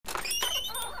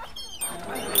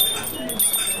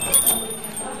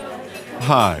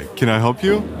Hi, can I help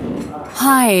you?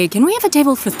 Hi, can we have a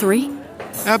table for three?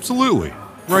 Absolutely.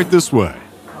 Right this way.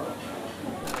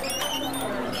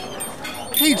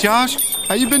 Hey, Josh.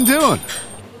 How you been doing?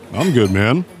 I'm good,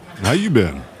 man. How you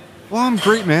been? Well, I'm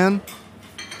great, man.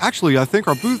 Actually, I think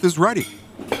our booth is ready.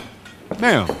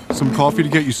 Ma'am, some coffee to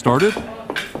get you started?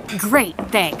 Great,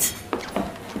 thanks.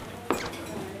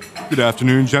 Good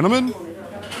afternoon, gentlemen.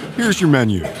 Here's your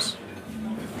menus.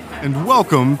 And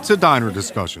welcome to Diner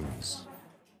Discussions.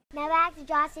 Now back to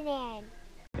Josh and Aaron.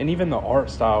 And even the art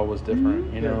style was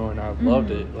different, you know, and I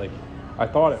loved it. Like, I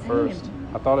thought at first,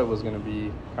 I thought it was going to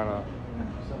be kind of,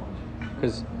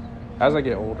 because as I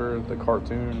get older, the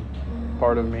cartoon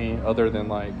part of me, other than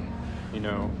like, you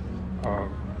know,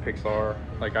 Pixar,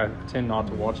 like I tend not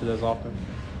to watch it as often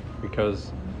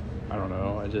because, I don't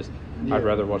know, I'd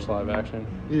rather watch live action.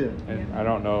 Yeah. And I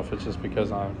don't know if it's just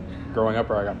because I'm growing up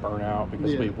or I got burnt out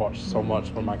because we watched so much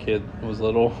when my kid was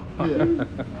little. Yeah.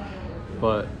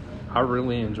 But I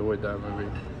really enjoyed that movie.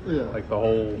 Yeah. Like the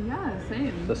whole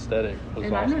Same. aesthetic was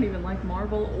And awesome. I don't even like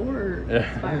Marvel or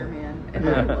Yeah. Spider-Man, and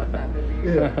I love that movie.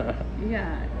 Yeah.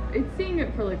 Yeah, it's seeing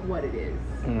it for like what it is,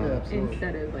 Yeah, absolutely.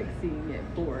 instead of like seeing it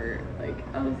for like,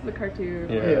 oh, this is the cartoon.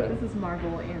 Yeah. Like, this is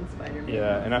Marvel and Spider-Man.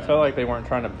 Yeah, and I felt like they weren't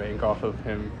trying to bank off of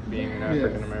him being an Yes.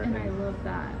 African American. And I love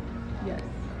that. Yes.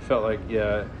 I felt like,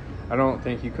 I don't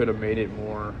think you could have made it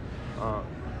more,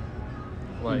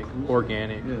 like, Inclusive.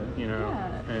 organic, Yeah. you know?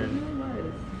 Yeah, it really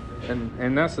was.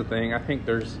 And that's the thing. I think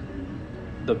there's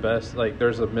the best, like,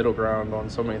 there's a middle ground on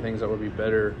so many things that would be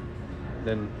better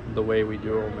than the way we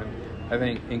do them. And I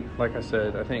think, like I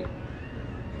said, I think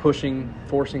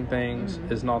forcing things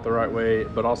is not the right way,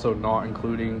 but also not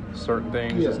including certain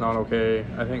things is Yeah. not okay.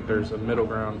 I think there's a middle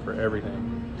ground for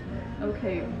everything.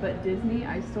 Okay, but Disney,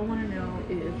 I still want to know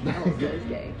if Elsa is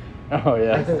gay. Oh,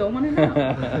 yeah. I still want to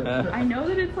know. I know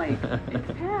that it's like,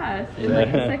 it's past, and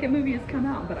like the second movie has come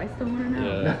out, but I still want to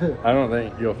know. Yeah, I don't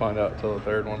think you'll find out till the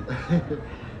third one,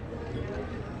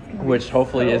 which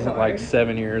hopefully so isn't like hard.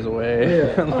 7 years away.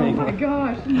 Yeah. Oh my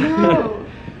gosh, no!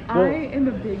 I am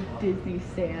a big Disney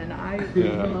stan. I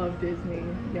Yeah. love Disney.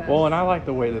 Yes. Well, and I like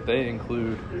the way that they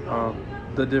include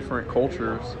the different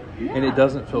cultures, and Yeah. it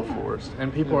doesn't feel forced.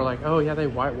 And people are like, "Oh yeah, they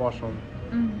whitewash them."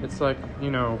 It's like, you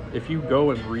know, if you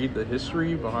go and read the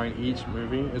history behind each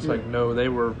movie, it's like, no, they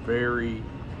were very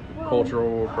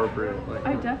cultural appropriate. Like,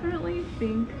 I definitely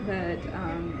think that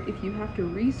if you have to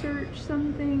research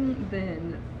something,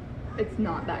 then it's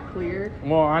not that clear.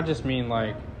 well, I just mean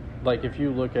like if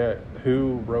you look at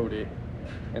who wrote it,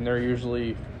 and they're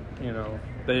usually, you know,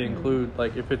 they include,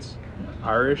 like, if it's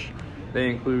Irish, they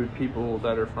include people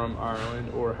that are from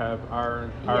Ireland or have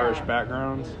Irish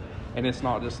backgrounds. And it's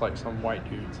not just like some white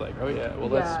dudes like, oh yeah, well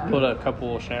let's Yeah. put a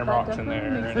couple of shamrocks in there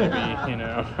definitely and makes it'd be, you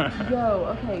know.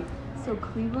 Yo, okay, so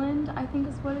Cleveland, I think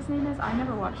is what his name is. I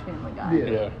never watched Family Guy. Yeah.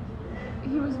 Yeah.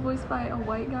 He was voiced by a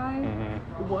white guy.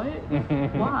 Mhm. What?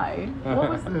 Why?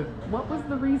 What was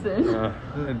the reason?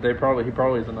 And he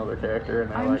probably is another character,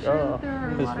 and they're I'm like, sure oh, that there are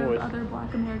a his lot voice. of other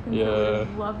Black Americans Yeah. that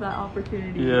would love that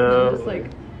opportunity. Yeah. I'm just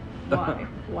like, why?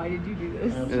 Why did you do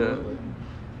this? Absolutely.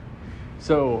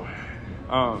 So,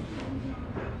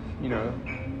 you know,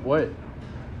 what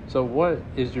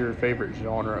is your favorite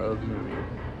genre of movie?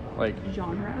 Like,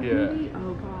 Genre of Yeah. movie?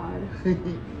 Oh God.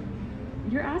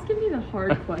 You're asking me the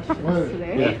hard questions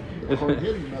today. it's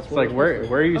It's like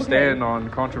where you Okay. stand on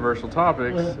controversial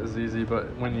topics is easy,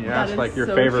 but when you That ask is like your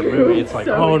so favorite true. movie, it's like,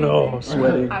 So oh no, easy.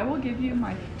 sweating. I will give you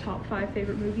my top 5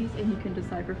 favorite movies, and you can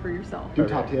decipher for yourself. Do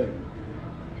top 10.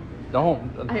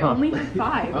 Don't. I only have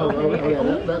 5. Oh, Okay? I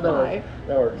only have that 5. works.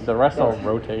 That works. The rest will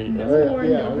rotate. No. Oh, More,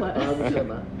 yeah, no yeah, less. I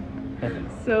understand that.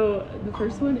 So the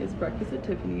first one is Breakfast at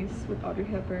Tiffany's with Audrey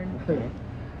Hepburn.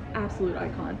 Absolute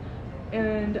icon.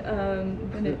 And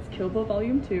then it's Kill Bill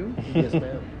Volume 2. Yes,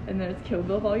 ma'am. And then it's Kill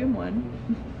Bill Volume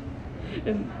 1.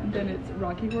 And then it's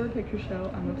Rocky Horror Picture Show.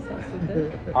 I'm obsessed with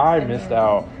it. I And missed then-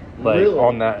 out like Really?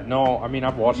 on that. No, I mean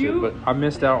I've watched it, You but I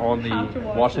missed out on have to the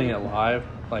watch watching it. it live,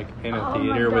 like in a Oh my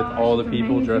theater with gosh, all the it's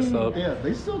people dressed amazing. up. Yeah,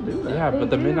 they still do that. Yeah, They but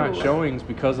the midnight do. showings,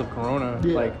 because of Corona,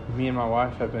 Yeah. like me and my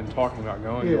wife have been talking about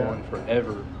going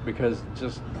forever because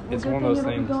just it's Well, one good of those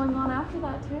thing things. it'll be going on after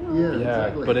that too. Yeah. Yeah,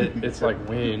 Exactly. but it's like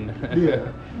when.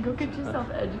 Yeah. Go get yourself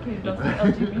educated on some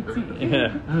LGBT.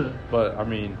 Yeah, but I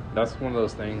mean that's one of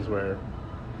those things where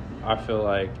I feel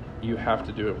like you have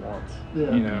to do it once.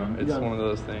 Yeah. You know, You it's gotta- one of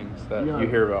those things that you gotta- you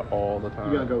hear about all the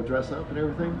time. You gotta go dress up and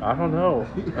everything? I don't know.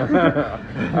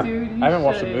 Dude, you I haven't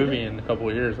watched a should. movie in a couple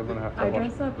of years. I'm gonna have to I watch.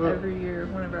 dress up every year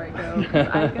whenever I go. 'Cause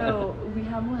I go. We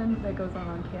have one that goes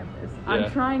on campus. Yeah.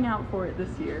 I'm trying out for it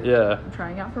this year. Yeah. I'm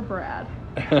trying out for Brad,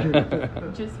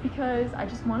 just because I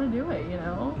just want to do it. You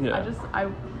know. Yeah.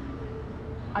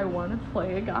 I want to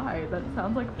play a guy. That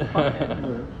sounds like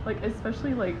fun. Like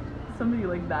especially like somebody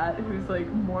like that who's like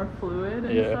more fluid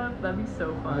and Yeah. stuff. That'd be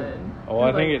so fun. Well,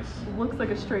 I Who, think like, it's- looks like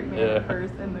a straight man Yeah. at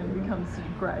first and then becomes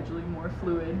gradually more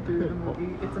fluid through the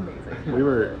movie. It's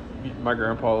amazing. My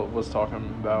grandpa was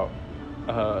talking about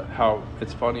how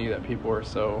it's funny that people are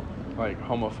so like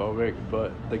homophobic,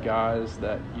 but the guys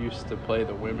that used to play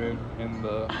the women in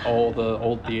the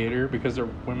old theater, because their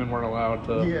women weren't allowed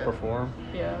to Yeah. perform,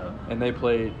 Yeah. and they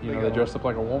played, you know, they dressed up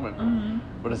like a woman. Mm-hmm.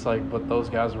 But it's like, but those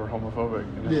guys were homophobic,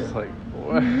 and it's just Yeah. like,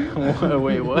 what?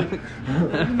 Wait, what?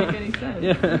 That doesn't make any sense.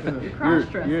 Yeah, You're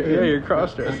cross-dressing. you're That's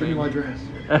cross-dressing. in my dress.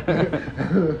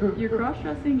 You're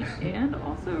cross-dressing and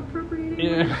also appropriating.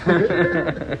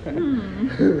 Yeah.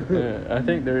 Yeah, I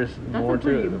think there's That's more a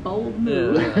pretty to it. bold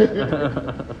move.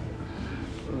 Yeah.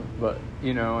 But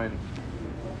you know, and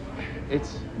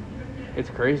it's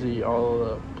crazy all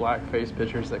the blackface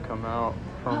pictures that come out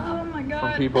from Oh my from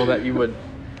God. people that you would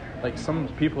like, some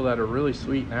people that are really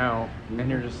sweet now, and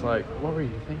you're just like, what were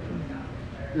you thinking?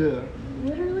 Yeah.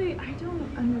 Literally, I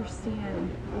don't understand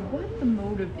what the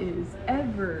motive is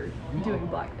ever doing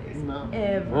blackface. No.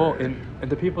 Ever. Well, and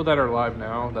the people that are alive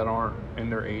now that aren't in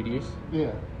their 80s,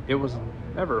 Yeah. it was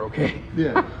never okay.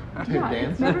 Yeah. Take yeah,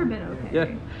 dance. it's never been okay.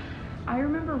 Yeah. I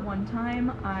remember one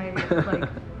time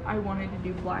I wanted to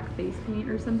do black face paint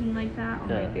or something like that on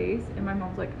Yeah. my face, and my mom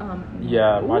was like,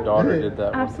 Yeah, no, my daughter did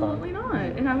that. absolutely one not.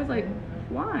 time. And I was like,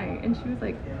 why? And she was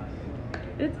like,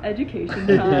 it's education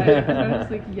time. And I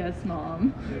was like, yes,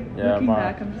 mom. Yeah, Looking my-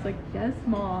 back, I'm just like, yes,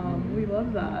 mom. We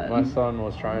love that. My son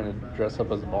was trying to dress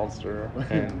up as a monster,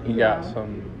 and he Yeah. got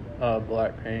some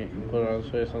black paint and put it on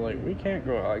his face. I'm like, we can't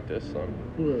go out like this, son.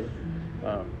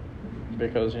 Yeah.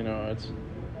 Because you know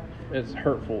it's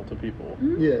hurtful to people,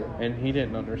 Yeah. and he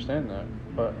didn't understand that.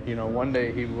 But you know, one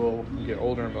day he will get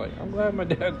older and be like, I'm glad my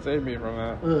dad saved me from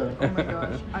that. Oh my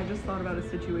gosh, I just thought about a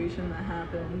situation that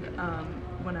happened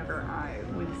whenever I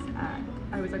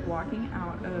was like walking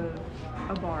out of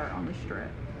a bar on the strip.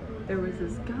 There was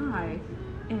this guy,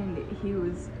 and he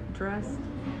was dressed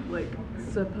like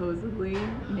supposedly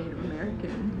Native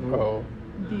American. Oh,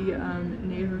 The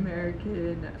Native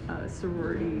American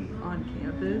sorority on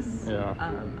campus. Yeah.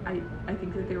 I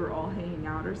think that they were all hanging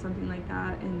out or something like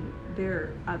that, and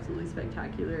they're absolutely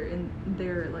spectacular, and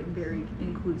they're like very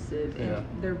inclusive, and Yeah.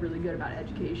 they're really good about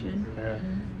education. yeah.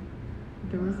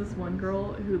 There was this one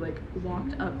girl who like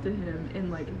walked up to him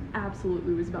and like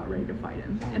absolutely was about ready to fight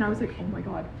him, and I was like, oh my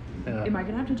god, Yeah. am I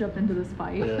gonna have to jump into this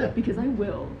fight? Yeah. Because I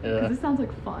will, Yeah. because this sounds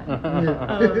like fun.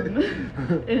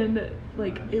 And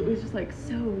like it was just like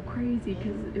so crazy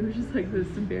because it was just like this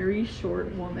very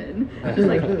short woman just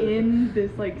like in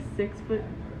this like 6-foot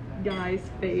guy's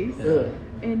face, Yeah.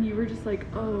 and you were just like,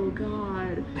 oh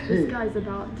god, this guy's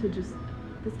about to die.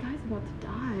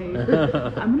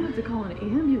 I'm gonna have to call an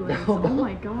ambulance. Oh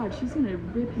my god, she's gonna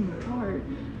rip him apart.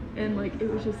 And like it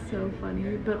was just so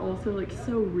funny, but also like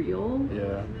so real.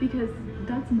 Yeah. Because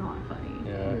that's not funny.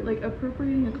 Yeah. Like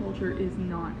appropriating a culture is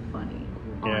not funny.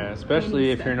 on Yeah,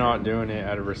 especially any if you're not spectrum. doing it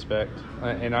out of respect.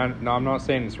 And I'm not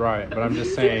saying it's right, but I'm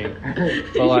just saying.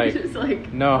 But like, You're just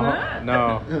like, no, "What?"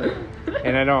 no.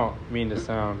 And I don't mean to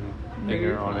sound No,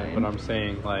 you're ignorant on it, fine. but I'm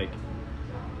saying like,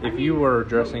 if you were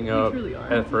dressing you up truly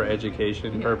are. for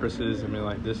education Yeah. purposes, I mean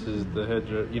like this is the head,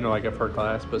 you know, like for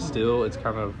class, but still it's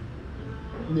kind of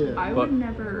Yeah. I But- would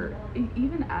never,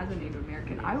 even as a Native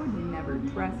American, I would never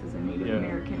dress as a Native Yeah.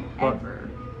 American But- ever.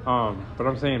 but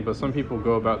I'm saying, but some people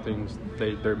go about things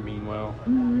they mean well.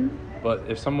 Mm-hmm. But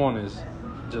if someone is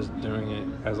just doing it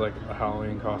as like a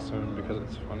Halloween costume because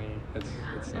it's funny,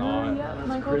 it's not. Yeah,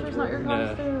 my culture's not your Yeah.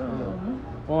 costume.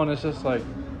 Well, and it's just like,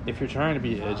 if you're trying to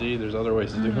be edgy, there's other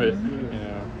ways to do it, Mm-hmm. you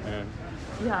know. And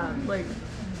Yeah, like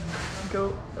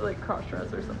go like cross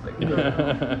dress or something,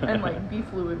 and like be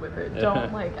fluid with it. Yeah.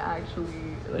 Don't like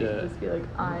actually like Yeah. just be like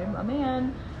I'm a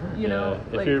man, you know.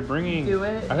 if Like, you're bringing, do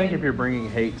it. I think if and you're bringing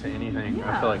hate to anything, I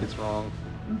Yeah. feel like it's wrong.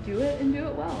 do it and do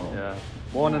it well. Yeah.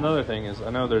 Well, and another thing is, I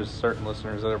know there's certain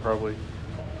listeners that are probably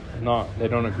they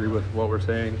don't agree with what we're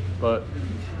saying, but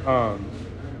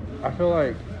I feel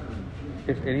like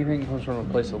if anything comes from a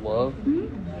place of love,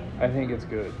 I think it's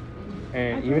good.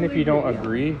 And I even if totally you don't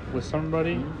agree, yeah. agree with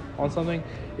somebody on something,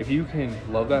 if you can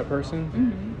love that person,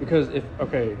 Mm-hmm. because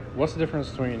what's the difference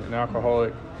between an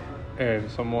alcoholic and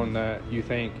someone that you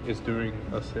think is doing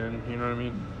a sin, you know what I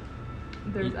mean?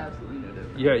 There's absolutely no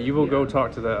difference. Yeah, you will go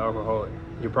talk to that alcoholic.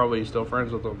 You're probably still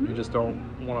friends with them. You just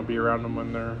don't want to be around them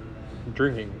when they're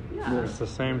drinking. Yeah. It's the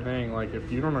same thing. Like,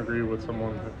 if you don't agree with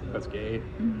someone that's gay,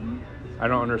 I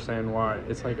don't understand why.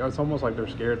 It's like, it's almost like they're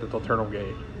scared that they'll turn them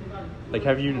gay. Like,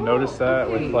 have you noticed that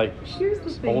okay. with, like, Here's the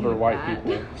thing older with white that.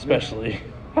 people, especially?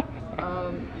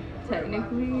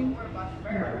 Technically, I'm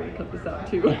gonna cut this out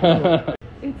too.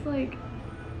 It's like,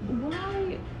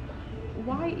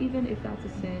 why even if that's a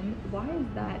sin, why is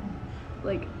that,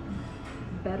 like,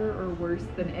 better or worse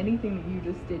than anything that you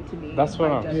just did to me? That's what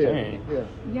by I'm judging saying. me? Yeah.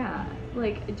 Yeah,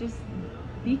 like, just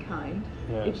be kind.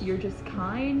 Yes. If you're just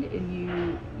kind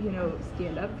and you know,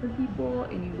 stand up for people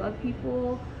and you love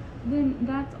people, then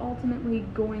that's ultimately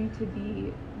going to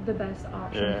be the best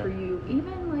option Yeah. for you.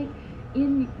 Even, like,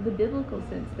 in the biblical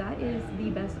sense, that is the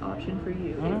best option for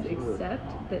you, is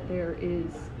accept that there is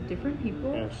different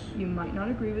people. Yes. You might not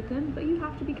agree with them, but you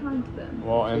have to be kind to them.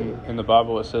 Well, in the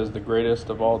Bible it says the greatest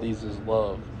of all these is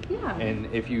love. Yeah.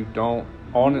 And if you don't,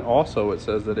 also it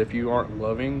says that if you aren't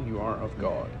loving, you aren't of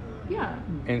God. Yeah.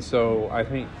 And so I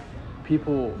think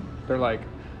people, they're like,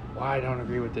 well, I don't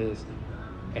agree with this,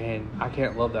 and I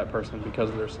can't love that person because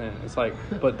of their sin. It's like,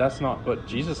 but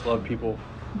Jesus loved people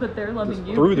But they're loving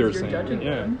you through their because you're sin. judging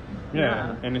Yeah. them.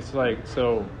 Yeah. And it's like,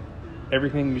 so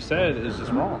everything you said is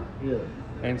just wrong. Yeah.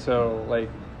 And so, like,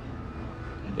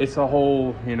 it's a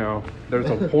whole, you know, there's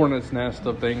a hornet's nest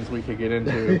of things we could get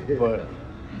into, but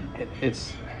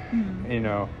it's, you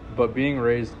know, but being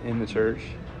raised in the church,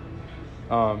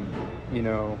 you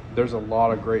know, there's a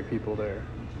lot of great people there.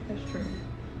 That's true.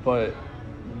 But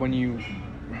when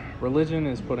religion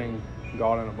is putting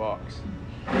God in a box,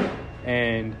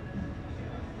 and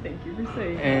Thank you for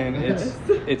saying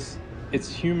it's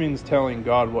it's humans telling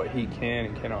God what He can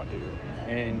and cannot do,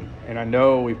 and I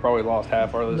know we've probably lost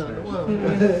half our listeners. Well,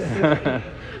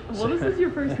 this is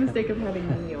your first mistake of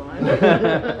having me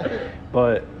on.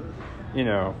 But you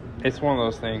know, it's one of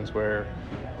those things where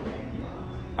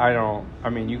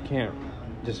you can't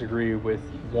disagree with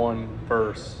one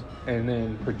verse and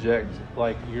then project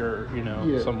like you're, you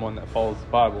know, someone that follows the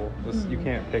Bible. You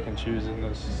can't pick and choose, and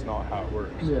this is not how it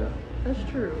works. Yeah.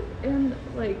 That's true. And,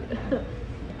 like,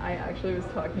 I actually was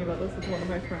talking about this with one of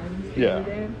my friends the other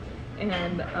day,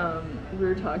 and we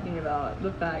were talking about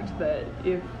the fact that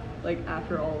if, like,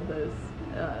 after all of this,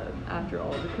 after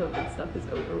all of the COVID stuff is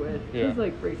over with, because,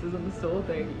 like, racism is still a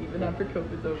thing even after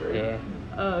COVID's over.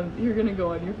 You're gonna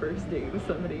go on your first date with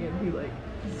somebody and be like,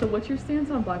 so what's your stance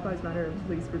on Black Lives Matter and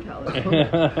police brutality?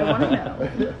 I want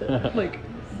to know. Like,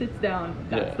 sits down,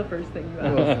 that's the first thing you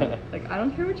ask. Like, I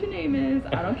don't care what your name is,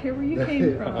 I don't care where you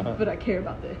came from, but I care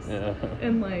about this.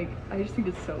 And, like, I just think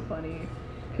it's so funny,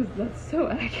 because that's so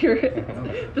accurate.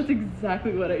 That's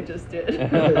exactly what I just did.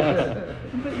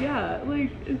 But yeah,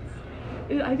 like,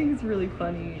 I think it's really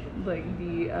funny, like,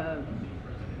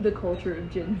 the culture of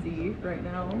Gen Z right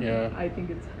now. I think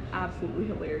it's absolutely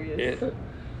hilarious.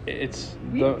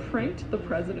 We pranked the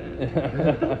president.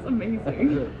 That's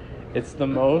amazing. It's the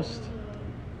most,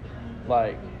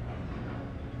 like,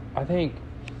 I think,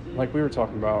 like we were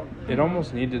talking about, it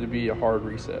almost needed to be a hard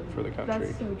reset for the country.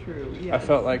 That's so true. I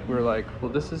felt like we were like,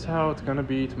 well, this is how it's going to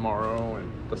be tomorrow,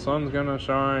 and the sun's going to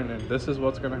shine, and this is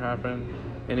what's going to happen.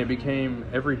 And it became,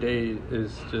 every day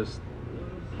is just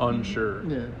unsure.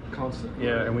 Yeah, constant.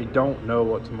 Yeah, and we don't know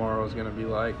what tomorrow is going to be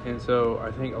like. And so I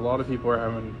think a lot of people are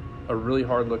having a really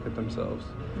hard look at themselves.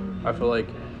 I feel like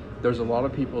there's a lot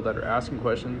of people that are asking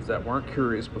questions that weren't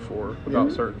curious before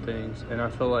about certain things. And I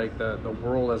feel like that the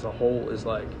world as a whole is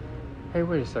like, hey,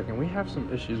 wait a second, we have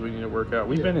some issues we need to work out.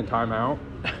 We've been in timeout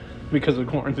because of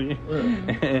quarantine.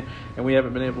 And we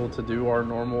haven't been able to do our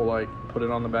normal, like, put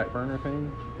it on the back burner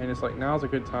thing. And it's like, now's a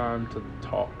good time to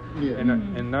talk.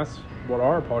 And that's what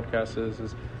our podcast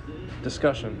is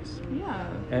discussions.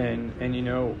 And you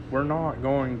know, we're not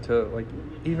going to, like,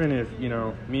 even if, you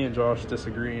know, me and Josh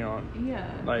disagree on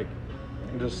like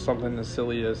just something as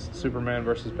silly as Superman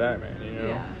versus Batman,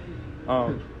 you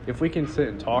know, if we can sit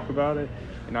and talk about it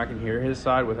and I can hear his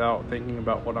side without thinking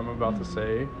about what I'm about to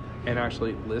say and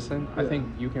actually listen, I think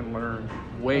you can learn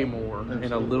way more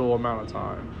in a little amount of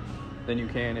time than you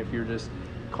can if you're just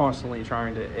constantly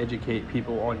trying to educate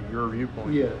people on your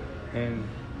viewpoint. And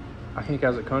I think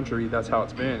as a country, that's how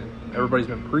it's been. Everybody's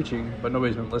been preaching, but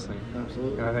nobody's been listening.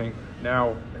 Absolutely. And I think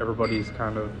now everybody's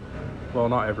kind of, well,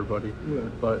 not everybody,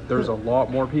 but there's a lot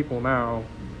more people now,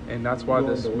 and that's why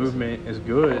this movement is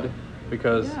good,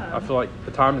 because I feel like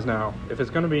the time is now. If there's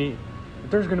going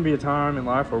to be a time in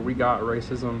life where we got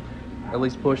racism at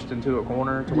least pushed into a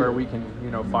corner to where we can,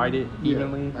 you know, fight it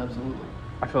evenly. Absolutely.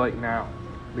 I feel like now.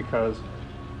 because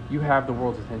you have the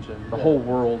world's attention. The whole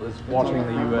world is watching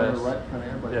the U.S.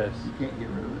 Yes. You can't get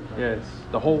rid of it. Yes,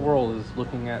 the whole world is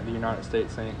looking at the United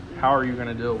States saying, how are you going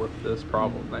to deal with this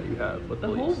problem that you have with The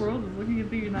police? whole world is looking at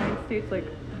the United States like,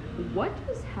 what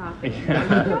just happened? Yeah.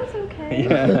 Are you guys okay?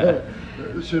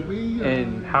 Yeah. Should we?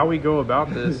 And how we go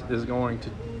about this is going to,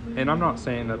 and I'm not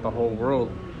saying that the whole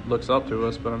world looks up to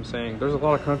us, but I'm saying there's a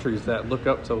lot of countries that look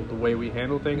up to the way we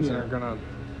handle things and are going to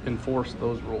enforce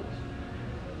those rules.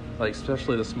 Like,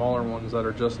 especially the smaller ones that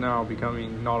are just now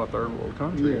becoming not a third world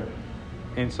country. Yeah.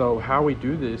 And so how we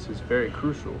do this is very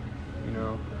crucial. You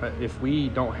know, if we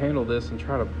don't handle this and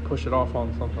try to push it off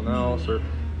on something else or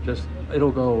just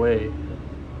it'll go away,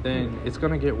 then it's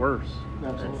going to get worse.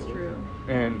 Absolutely. That's true.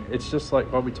 And it's just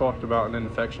like what we talked about in an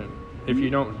infection. If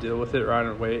you don't deal with it right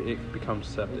away, it becomes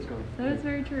septic. That is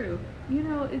very true. You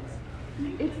know,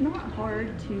 it's not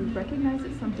hard to recognize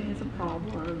that something is a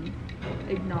problem,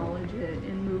 acknowledge it,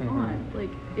 and move on. Like,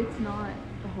 it's not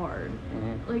hard.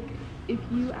 Like, if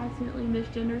you accidentally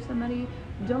misgender somebody,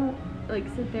 don't like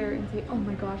sit there and say, oh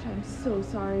my gosh, I'm so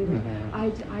sorry. Like,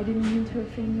 I didn't mean to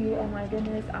offend you. Oh my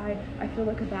goodness, I feel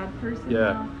like a bad person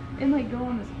now. And like go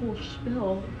on this whole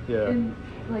spiel. Yeah. And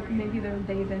like maybe they're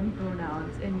they them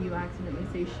pronouns and you accidentally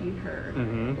say she her.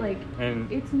 Like,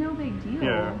 and it's no big deal.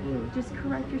 Yeah. Just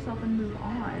correct yourself and move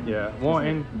on. Yeah. Well, Just like,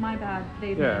 and my bad,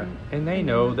 they yeah, them. and they then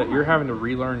know move that you're on. having to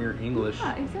relearn your English.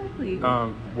 Yeah, exactly.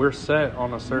 We're set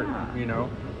on a certain, Yeah. you know,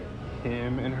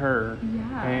 him and her.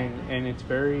 Yeah. And it's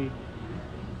very,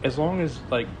 as long as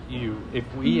like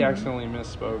if we accidentally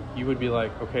misspoke, you would be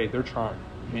like, okay, they're trying,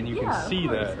 and you Yeah, can see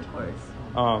of course, that. Of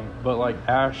course. But like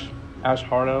Ash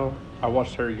Hardo, I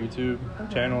watched her YouTube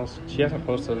channels. She hasn't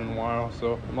posted in a while,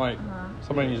 so I'm like,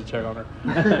 somebody needs to check on her.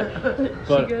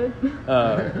 But, she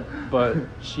good? but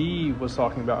she was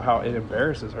talking about how it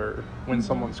embarrasses her when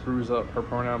someone screws up her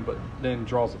pronoun, but then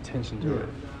draws attention to it.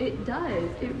 It does.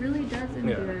 It really does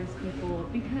embarrass people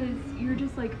because you're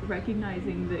just like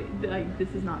recognizing that like this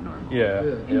is not normal. Yeah,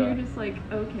 And you're just like,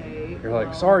 okay. You're like,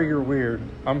 well, sorry, you're weird.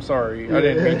 I'm sorry. I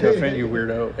didn't mean to offend you,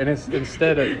 weirdo. And it's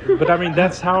instead of, but I mean,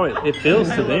 that's how it feels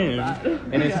I to love them. that.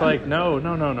 And it's Yeah. like, no.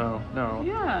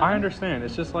 Yeah. I understand.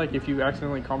 It's just like if you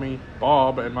accidentally call me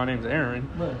Bob and my name's Aaron,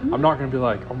 I'm not going to be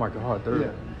like, oh my God,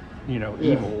 they're,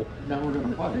 evil. Now we're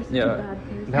gonna fight. Such a Yeah. bad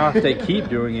person. Now if they keep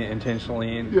doing it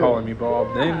intentionally and calling me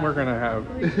Bob, then we're going to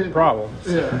have problems.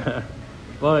 Yeah.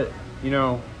 But,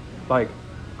 like,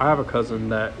 I have a cousin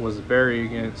that was very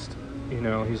against,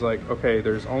 he's like, okay,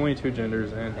 there's only two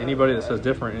genders, and anybody that says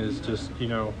different is just,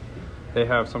 they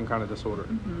have some kind of disorder.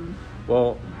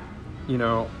 Well,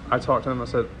 I talked to him, I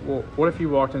said, well, what if you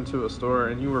walked into a store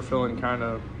and you were feeling kind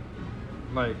of,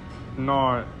 like,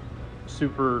 not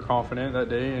super confident that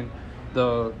day, and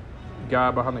the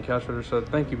guy behind the cash register said,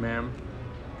 thank you, ma'am.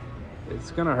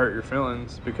 It's going to hurt your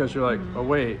feelings because you're like, oh,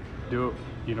 wait,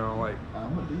 like,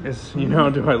 I'm a dude. it's,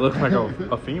 do I look like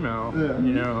a female,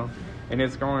 Yeah. and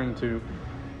it's going to,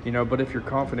 but if you're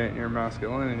confident in your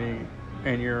masculinity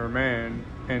and you're a man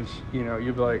and, you'll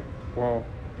be like, well,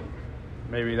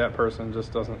 maybe that person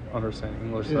just doesn't understand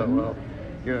English that well,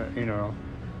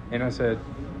 and I said,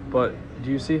 but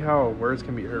do you see how words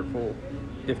can be hurtful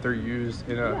if they're used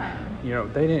in a,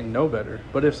 they didn't know better,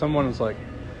 but if someone was like,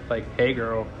 hey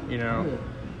girl,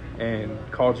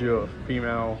 and called you a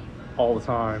female all the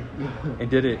time and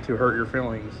did it to hurt your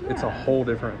feelings, it's a whole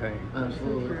different thing.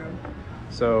 Absolutely.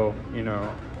 So,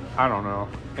 I don't know.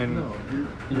 And,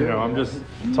 No, I'm just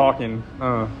talking.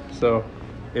 So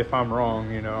if I'm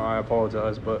wrong, I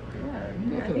apologize, but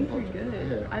Yeah, I think you're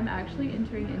good. Yeah. I'm actually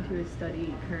entering into a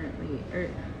study currently, or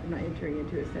I'm not entering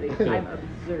into a study, I'm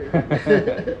observing,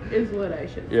 is what I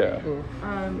should say.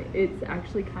 yeah. It's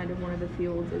actually kind of one of the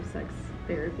fields of sex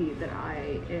therapy that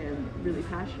I am really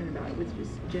passionate about, which is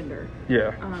gender.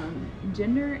 Yeah.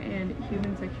 Gender and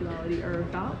human sexuality are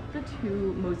about the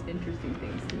two most interesting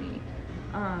things to me.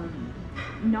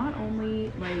 Not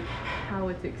only like how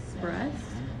it's expressed,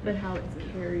 but how it's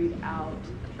carried out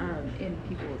in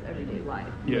people's everyday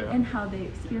life. Yeah. And how they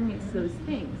experience those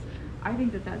things. I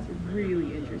think that that's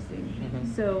really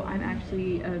interesting. So I'm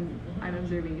actually, I'm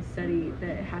observing a study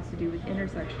that has to do with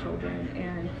intersex children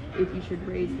and if you should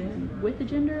raise them with a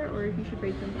gender or if you should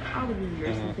raise them without a gender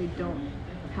since they don't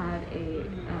have a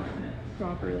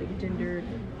proper like gender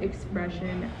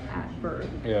expression at birth.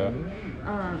 Yeah.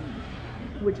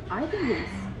 Which I think is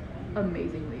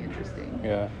amazingly interesting.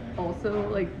 Yeah. Also,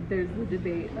 like, there's the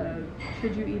debate of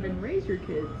should you even raise your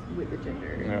kids with a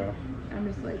gender? Yeah. I'm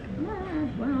just like,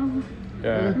 well,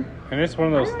 Yeah. And it's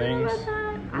one of I those don't know things.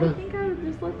 about that. I think I would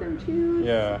just let them choose.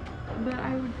 Yeah. but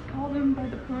I would call them by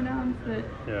the pronouns that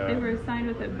Yeah. they were assigned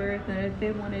with at birth, and if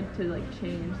they wanted to like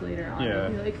change later on, Yeah.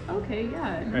 I'd be like, okay,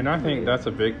 yeah. And I think totally. that's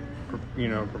a big,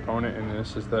 proponent in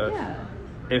this is that Yeah.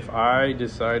 if I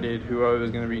decided who I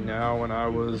was going to be now when I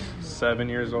was 7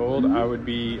 years old, I would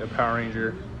be a Power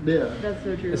Ranger. Yeah. That's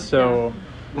so true. So,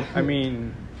 I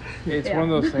mean, it's Yeah. one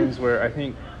of those things where I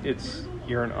think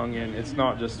you're an onion. It's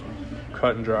not just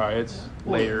cut and dry. It's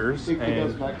layers. It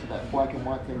goes And back to that black and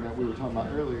white thing that we were talking about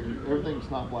earlier. Everything's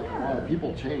not black and white.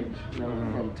 People change,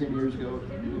 from 10 years ago,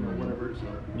 whatever. So.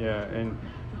 yeah,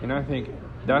 and I think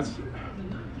that's,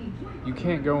 you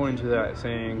can't go into that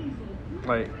saying,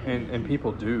 like, and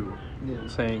people do, Yeah.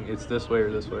 saying it's this way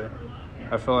or this way.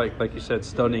 I feel like you said,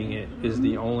 studying it is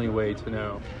the only way to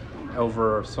know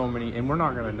over so many, and we're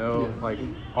not going to know, Yeah. like,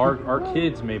 our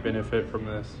kids may benefit from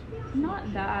this.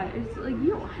 Not that. It's like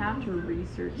you don't have to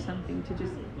research something to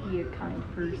just be a kind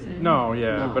person. No,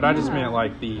 yeah, No. but I just Yeah. meant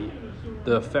like the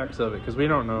effects of it, because we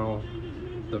don't know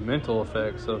the mental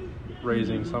effects of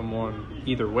raising someone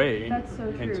either way That's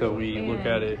so true. until we look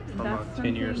at it And from a that's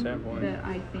 10-year something standpoint. that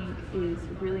I think is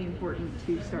really important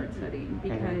to start studying,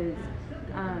 because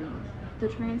the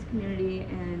trans community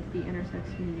and the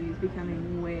intersex community is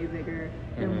becoming way bigger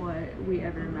than Mhm. what we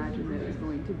ever imagined that it was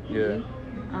going to be. Yeah.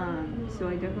 So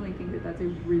I definitely think that that's a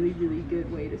really, really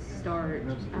good way to start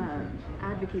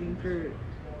advocating for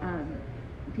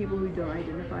people who don't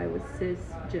identify with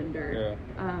cisgender.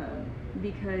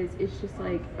 Because it's just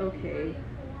like, okay,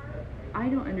 I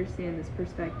don't understand this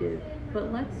perspective,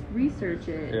 but let's research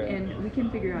it, Yeah. and we can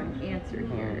figure out an answer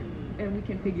here, and we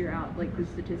can figure out like the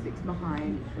statistics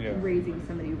behind Yeah. raising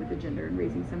somebody with a gender and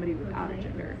raising somebody without a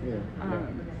gender. Yeah.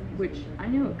 Which I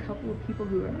know a couple of people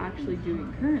who are actually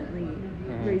doing currently,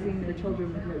 raising their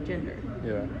children with no gender.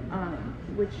 Yeah.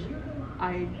 Which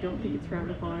I don't think it's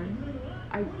frowned upon.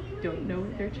 I don't know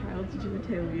what their child's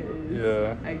genitalia is.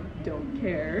 Yeah. I don't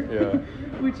care.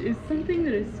 Yeah. Which is something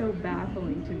that is so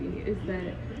baffling to me, is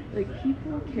that like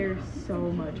people care so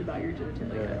much about your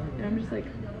genitalia. Yeah. And I'm just like,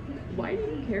 why do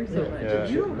you care so much? Yeah.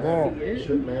 If you don't Well, see it.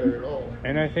 Shouldn't matter at all.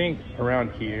 And I think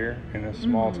around here in a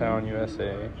small town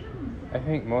USA, I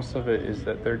think most of it is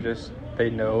that they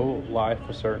know life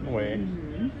a certain way,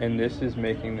 and this is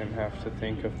making them have to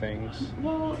think of things.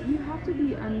 Well, you have to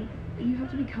be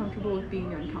comfortable with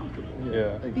being uncomfortable.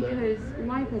 Yeah. Because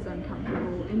life is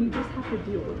uncomfortable, and you just have to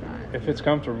deal with that. If it's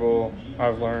comfortable,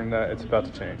 I've learned that it's about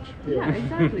to change. Yeah,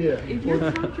 exactly. Yeah. If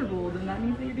you're comfortable, then that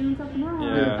means that you're doing something wrong.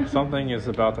 Yeah, something is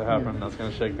about to happen that's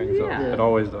going to shake things up. Yeah. It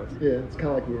always does. Yeah, it's kind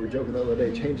of like we were joking the other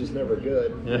day. Change is never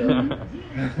good.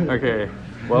 Yeah. Okay.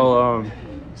 Well,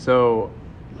 so,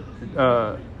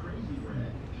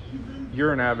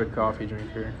 you're an avid coffee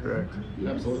drinker, correct?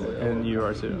 Absolutely. And you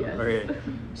are too. Yes. Okay.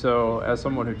 So, as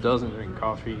someone who doesn't drink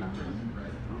coffee,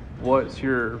 what's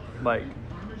your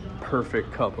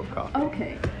perfect cup of coffee?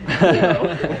 Okay.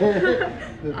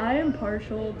 So, I am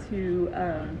partial to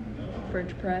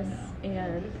French press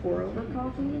and pour over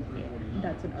coffee.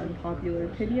 That's an unpopular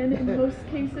opinion in most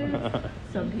cases.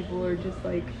 Some people are just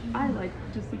like, I like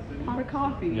just a pot of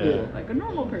coffee, Yeah. like a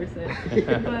normal person.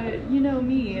 But you know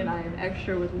me, and I am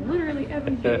extra with literally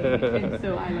everything, and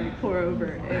so I like pour over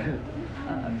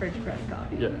and French press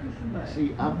coffee. Yeah. But,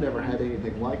 See, I've never had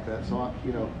anything like that, so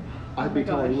I'd be my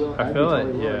totally gosh. willing. I I'd feel be like,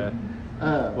 totally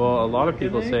willing. Well, a lot of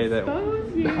people gonna say that.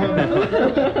 expose you.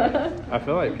 I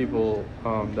feel like people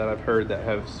that I've heard that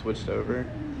have switched over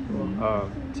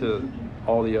to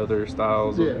all the other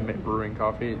styles Yeah. of brewing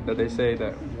coffee, that they say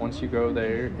that once you go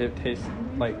there, it tastes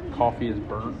like coffee is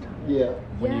burnt Yeah.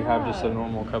 when you have just a Yeah.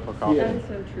 normal cup of coffee. Yeah. That is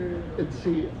so true.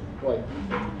 See,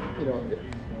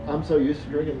 I'm so used to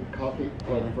drinking coffee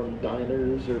from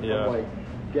diners or Yeah. from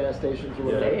gas stations or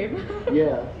Yeah. whatever. Same.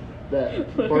 Yeah,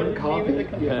 that Literally burnt coffee. with a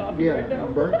cup of Yeah, coffee right now.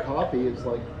 burnt coffee is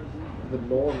like the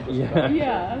norm. Just Yeah. about.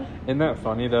 Yeah. Isn't that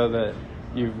funny though that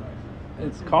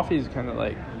coffee is kind of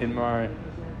like in my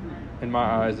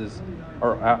eyes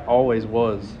always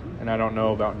was, and I don't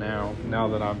know about now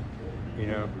that I'm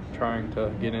trying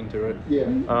to get into it.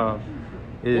 Yeah.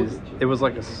 It was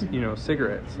like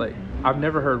cigarettes. Like, I've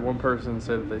never heard one person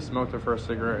say that they smoked their first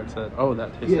cigarette and said, "Oh,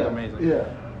 that tasted Yeah. amazing." Yeah.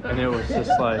 And it was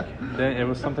just then it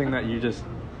was something that you just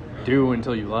do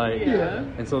until you like. Yeah.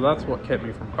 And so that's what kept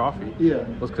me from coffee. Yeah.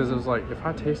 Was because it was like, if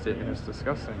I taste it and it's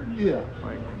disgusting, Yeah.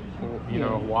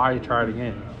 why try it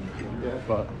again? Yeah.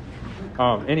 But,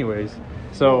 anyways,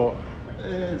 so.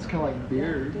 It's kind of like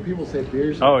beer. People say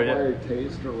beer's an Oh, yeah. acquired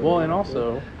taste or whatever. Well, and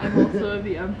also, I'm also of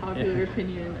the unpopular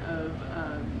opinion of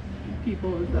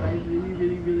people is that I really,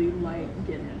 really, really like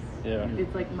Guinness. Yeah.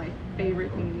 It's like my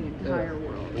favorite thing in the entire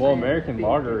world. Well, American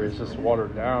lager is just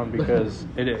watered down because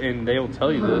and they'll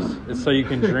tell you this. It's so you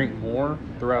can drink more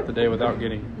throughout the day without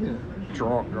getting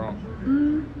drunk.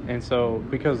 And so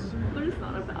because But it's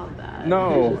not about that.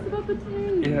 No. It's just about the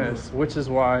taste. yes, which is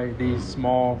why these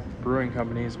small brewing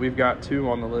companies, we've got 2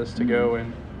 on the list to go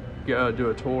and do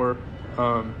a tour.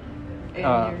 And you're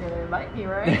gonna invite me,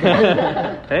 right?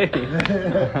 Hey.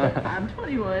 I'm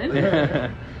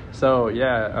 21. So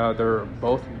yeah, they're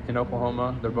both in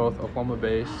Oklahoma. They're both Oklahoma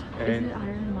based. And Is it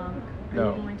Iron Monk? Are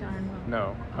No. you going to Iron Monk?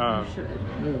 no, You should.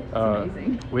 It's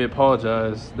amazing. we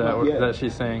apologize Not yet. that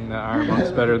she's saying that Iron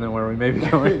Monk's better than where we may be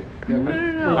going.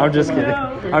 No. I'm just kidding.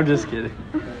 No. I'm just kidding.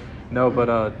 No, but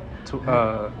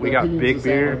we The got opinions Big of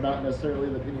Sam Beer. are not necessarily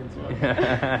the opinions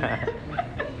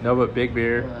of No, but Big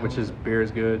Beer, which is beer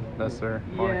is good. That's their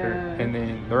moniker. Yeah. And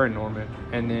then they're in Norman.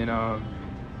 And then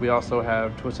we also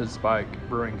have Twisted Spike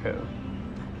Brewing Co.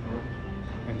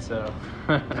 And so,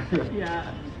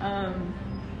 Yeah.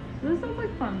 This sounds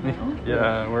like fun though.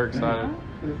 yeah, we're excited.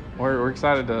 Yeah. We're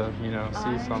excited to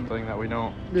see something that we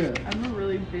don't. Yeah. I'm a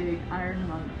really big Iron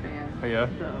Monk fan. Oh, yeah?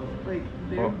 So like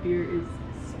their Well- beer is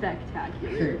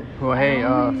spectacular. Well, hey,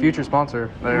 future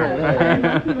sponsor there. Yeah, Iron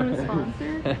Monk, you want to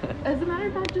sponsor? As a matter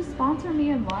of fact, just sponsor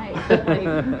me in life. Like,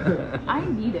 I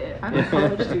need it. I'm a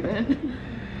college student.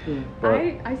 But-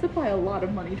 I supply a lot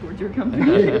of money towards your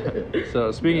company.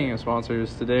 So speaking of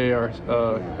sponsors, today our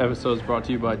episode is brought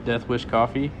to you by Death Wish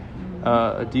Coffee.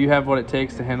 Do you have what it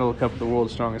takes to handle a cup of the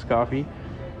world's strongest coffee?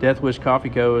 Death Wish Coffee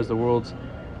Co. is the world's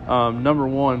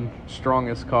 #1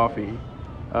 strongest coffee.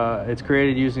 It's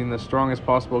created using the strongest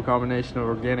possible combination of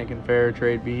organic and fair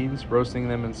trade beans, roasting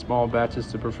them in small batches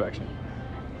to perfection.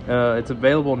 It's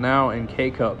available now in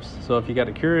K-Cups. So if you got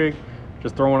a Keurig,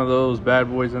 just throw one of those bad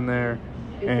boys in there,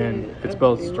 and it it's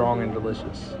both strong and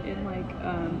delicious. In like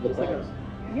The just like bags.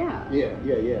 yeah.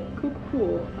 Yeah.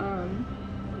 Cool.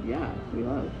 Yeah, we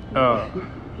love.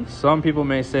 Some people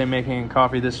may say making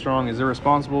coffee this strong is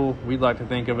irresponsible. We'd like to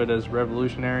think of it as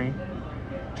revolutionary.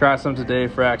 Try some today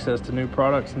for access to new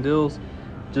products and deals.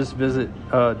 Just visit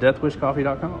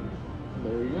deathwishcoffee.com.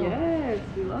 There you go. Yes,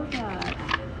 we love that.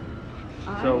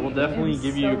 So we'll definitely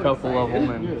give you a couple of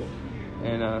them, Yeah.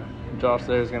 and Josh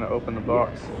there is going to open the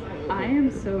box. I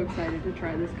am so excited to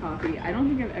try this coffee. I don't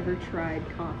think I've ever tried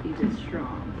coffee this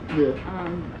strong. Yeah.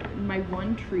 My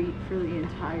one treat for the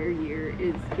entire year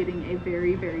is getting a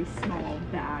very, very small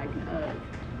bag of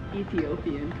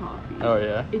Ethiopian coffee. Oh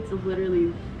yeah. It's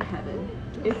literally heaven.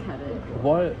 It's heaven.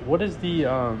 What is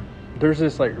the there's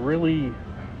this like really,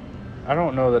 I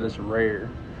don't know that it's rare,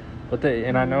 but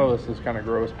I know this is kind of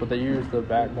gross, but they use the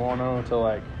back guano to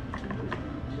like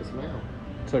Yes, ma'am.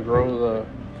 to grow the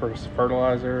first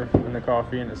fertilizer in the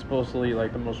coffee, and it's supposedly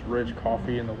like the most rich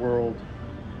coffee in the world.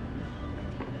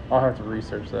 I'll have to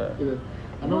research that. Yeah.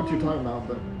 I know what you're talking about,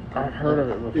 but I've heard of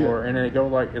it before, Yeah. and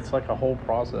it's like a whole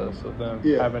process of them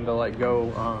Yeah. having to like go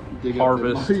Dig up the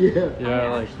harvest. mud, yeah. Yeah, I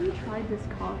like actually tried this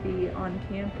coffee on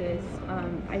campus.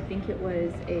 I think it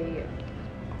was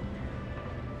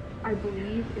I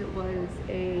believe it was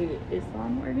a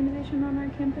Islam organization on our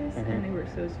campus, and they were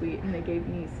so sweet, and they gave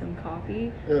me some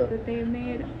coffee Yeah. that they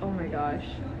made. Oh my gosh,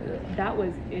 that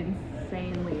was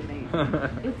insanely amazing.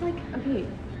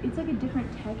 It's like a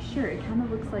different texture. It kind of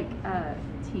looks like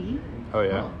tea. oh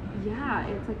yeah. Yeah,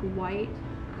 it's like white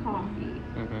coffee.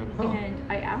 Mm-hmm.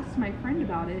 And I asked my friend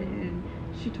about it, and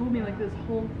she told me like this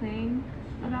whole thing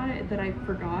about it that I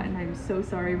forgot, and I'm so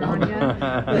sorry, Rania.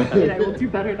 And I will do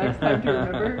better next time to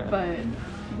remember. But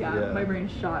yeah, my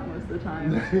brain's shot most of the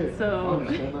time. So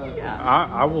yeah.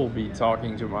 I will be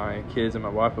talking to my kids and my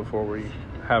wife before we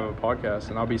have a podcast,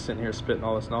 and I'll be sitting here spitting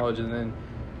all this knowledge, and then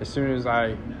as soon as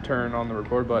I turn on the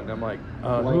record button, I'm like,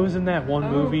 who was in that one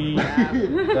movie? Yeah.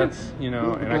 That's, and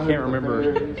I can't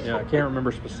remember, I can't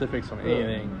remember specifics on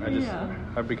anything.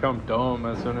 I've become dumb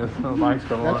as soon as the mics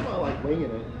come that's on. why I like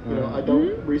winging it. You know, I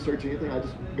don't research anything. I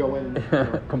just go in.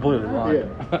 Completely blind.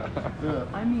 Yeah.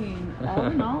 I mean, all the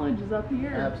knowledge is up here.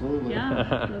 Absolutely.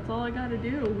 Yeah, that's all I gotta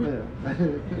do.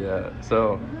 Yeah. Yeah.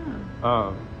 So,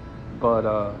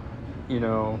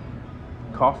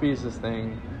 coffee is this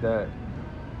thing that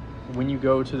when you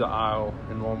go to the aisle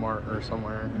in Walmart or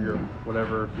somewhere, your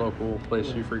whatever local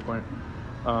place you frequent,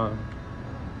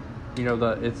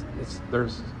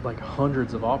 there's like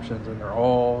hundreds of options, and they're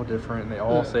all different, and they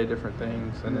all say different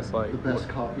things, and it's like the best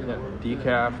coffee in the world.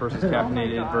 decaf versus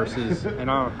caffeinated gosh. versus,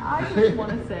 I just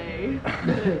want to say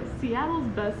that Seattle's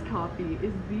best coffee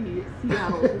is the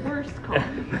Seattle's worst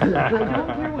coffee. I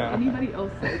don't care what anybody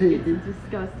else says. It's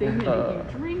disgusting, and if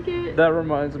you drink it, that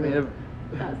reminds me of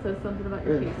That says something about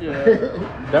your taste. Yeah.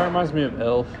 That reminds me of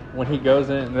Elf when he goes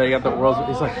in and they got the world's.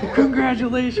 He's like,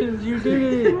 "Congratulations, you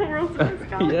did it!" World's best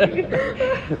coffee.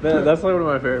 Yeah, that's like one of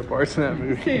my favorite parts in that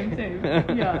movie. Same.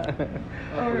 Yeah.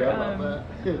 I Or forgot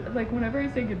about that. like whenever I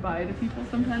say goodbye to people,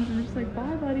 sometimes I'm just like,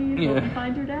 "Bye, buddy. Hope Yeah. you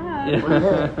find your dad."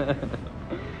 Yeah.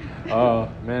 Oh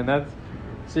man, that's.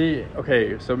 See,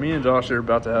 okay, so me and Josh are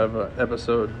about to have an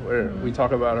episode where we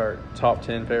talk about our top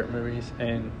 10 favorite movies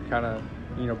and kind of,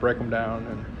 break them down.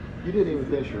 And You didn't even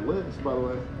finish your list, by the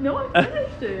way. No, I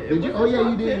finished it. Did you? Oh yeah,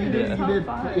 you did. You It did. was You did.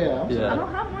 top 5. Yeah. I'm Yeah. I sorry.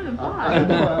 don't have more than I 5.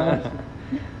 know.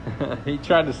 he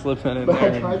tried to slip that in But I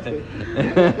there. tried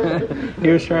and- he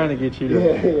was trying to get you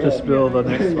to spill the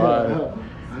next 5.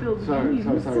 Spilled Sorry.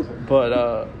 beans.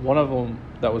 But one of them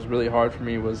that was really hard for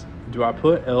me was, do I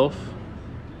put Elf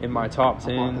in my top I bought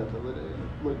 10? that to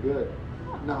look good.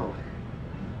 No.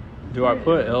 Do I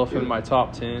put Elf in my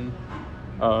top 10?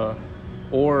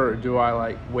 Or do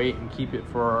I wait and keep it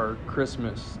for our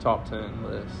Christmas top 10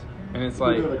 list? And it's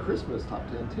We're like, doing a Christmas top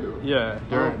 10 too. yeah,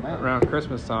 during man. around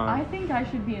Christmas I time. think I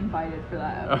should be invited for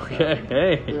that episode. Okay,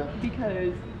 hey. Yeah.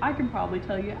 Because I can probably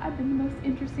tell you I've been the most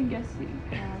interesting guest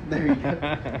you've had. There you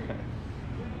go.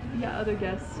 Yeah, other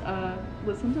guests,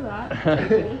 listen to that.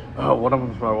 Take it. Oh, one of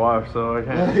them's my wife, so I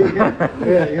can't.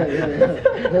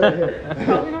 yeah.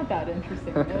 Probably not that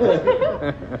interesting.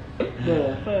 Yeah.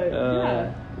 But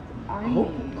yeah, I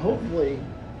mean, Hopefully.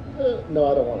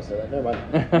 No, I don't want to say that. Never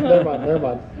mind. Never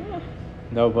mind.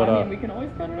 No, but I mean, we can always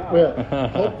cut it out. Yeah.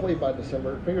 Hopefully by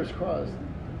December. Fingers crossed.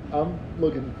 I'm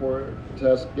looking forward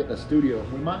to us getting a studio.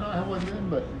 We might not have one then,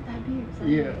 but That'd be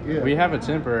exciting. yeah. we have a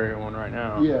temporary one right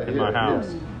now in my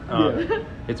house. Yeah.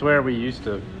 It's where we used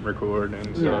to record and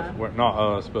stuff. Yeah. Well, not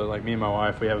us, but like me and my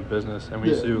wife, we have a business and we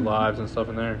used to do lives and stuff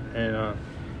in there. And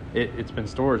it's been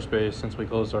storage space since we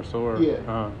closed our store.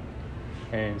 Yeah.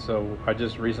 And so I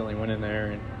just recently went in there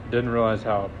and didn't realize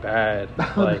how bad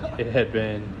it had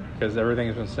been, because everything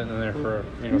has been sitting in there for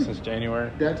since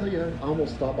January. Did I tell you I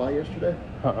almost stopped by yesterday?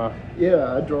 Uh-uh.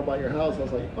 Yeah, I drove by your house. I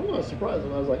was like, I'm going to surprise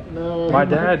him. I was like, no. My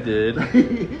dad did.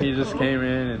 He just came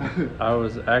in and I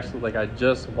was actually I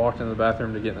just walked into the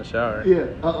bathroom to get in the shower. Yeah.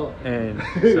 Uh-oh. And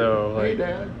so Hey,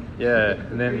 Dad. yeah,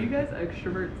 and Are you then guys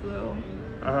extroverts though?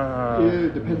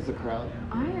 It depends the crowd.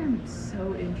 I am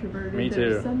so introverted. Me that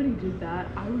too. If somebody did that,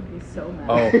 I would be so mad.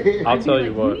 Oh, I'll I'd be tell like,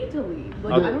 you what. You need to leave.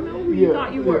 Like, I'll- I don't know who you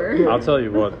thought you were. I'll tell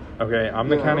you what. Okay, I'm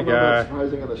the Yeah, kind I of don't know about guy.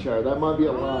 surprising in the shower. That might be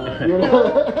a lie. You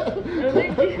know?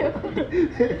 Thank you.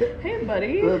 Hey,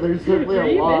 buddy. Yeah, there's certainly Are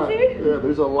a you lie. busy? Yeah,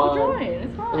 there's a lie. I'll join.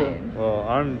 It's fine. Well,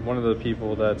 I'm one of the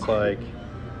people that's like,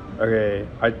 okay,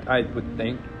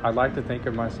 I'd like to think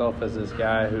of myself as this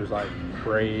guy who's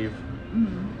brave.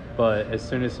 But as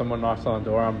soon as someone knocks on the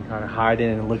door, I'm kind of hiding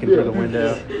and looking through the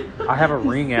window. I have a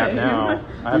Ring app now.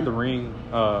 I have the Ring,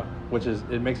 which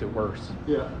it makes it worse.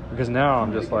 Yeah. Because now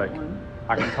I'm just like,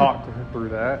 I can talk through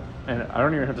that, and I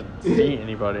don't even have to see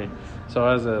anybody. So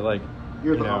as a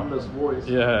You're the ominous voice.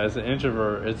 yeah, as an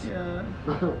introvert, it's Yeah.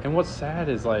 and what's sad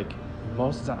is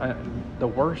most of the time, the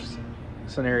worst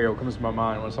scenario comes to my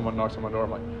mind when someone knocks on my door.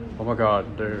 I'm like, oh my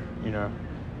god, they're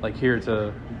here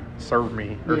to serve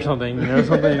me or something,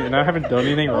 something, and I haven't done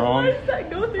anything wrong. Why does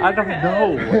that go through I your don't head?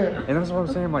 know, and that's what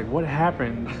I'm saying. What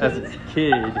happened as a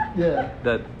kid Yeah.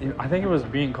 that I think it was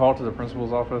being called to the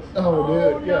principal's office.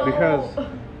 Oh, dude. Yeah. no. Because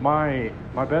my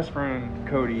best friend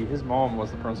Cody, his mom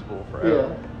was the principal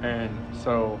forever, and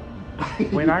so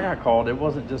when I got called, it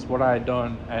wasn't just what I had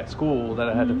done at school that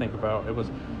I had to think about. It was,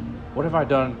 what have I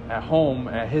done at home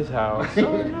at his house?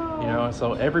 Oh, no.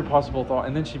 So every possible thought,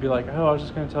 and then she'd be like, "Oh, I was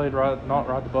just going to tell you to not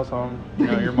ride the bus home.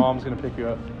 Your mom's going to pick you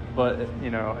up." But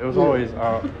it was always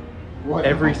What?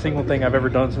 every single thing I've ever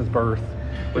done since birth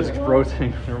was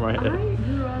rotating through my I head.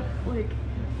 grew up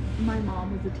my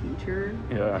mom was a teacher.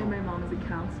 Yeah. And my mom is a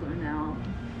counselor now.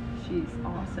 She's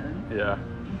awesome. Yeah.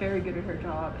 Very good at her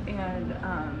job. And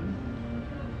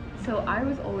so I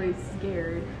was always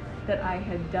scared that I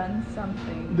had done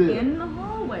something Yeah. in the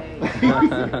hallway,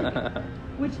 possibly,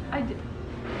 which I did.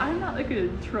 I'm not a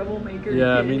troublemaker.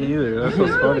 Yeah, kid. me neither. That's There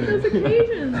what's were funny. those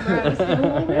occasions where I was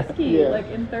spilling whiskey. Yeah.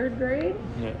 In 3rd grade,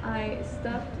 Yeah. I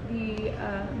stuffed the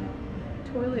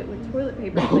toilet with toilet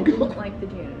paper because I didn't like the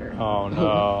janitor. Oh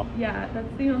no. Yeah,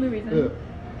 that's the only reason.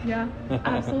 Yeah,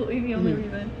 absolutely the only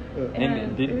reason.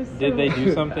 And it was did so they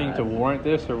do something bad. to warrant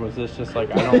this, or was this just I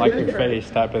don't like your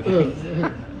face type of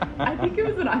thing? I think it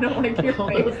was an I don't like your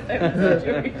face type of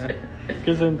situation.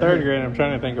 Because in third grade, I'm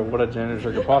trying to think of what a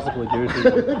janitor could possibly do to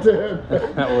you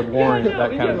that would warrant Yeah,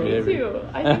 that kind of me behavior. too.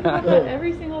 I think about that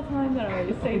every single time that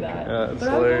I say that. Yeah, it's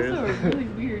but hilarious. I was also a really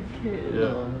weird kid.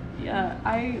 Yeah.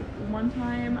 Yeah, one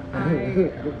time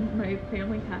my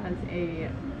family has a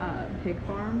pig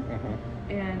farm,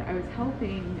 and I was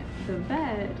helping the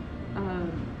vet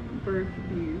birth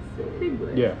these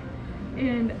piglets. Yeah.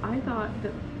 And I thought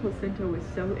that placenta was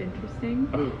so interesting,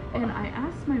 and I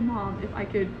asked my mom if I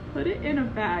could put it in a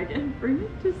bag and bring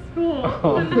it to school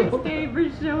the next day for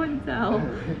show and tell.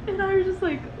 And I was just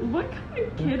like, what kind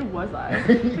of kid was I?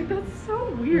 Like, that's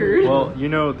so weird. Well, you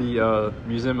know the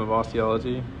Museum of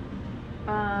Osteology?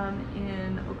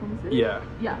 In Oklahoma City? Yeah.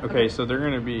 Yeah. Okay, so they're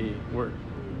gonna be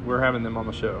we're having them on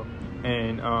the show,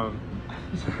 and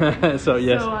so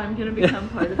yes. So I'm gonna become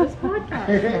part of this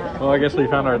podcast now. Well, I guess we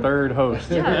found our third host.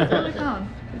 Yeah, it's really fun.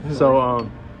 So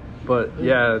but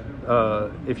yeah,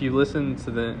 if you listen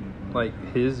to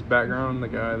his background, the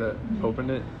guy that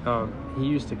opened it, he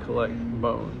used to collect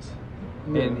bones,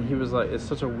 and he was like, it's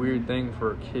such a weird thing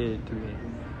for a kid to be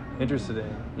interested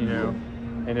in, you know.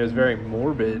 And it was very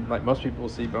morbid. Like, most people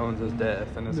see bones as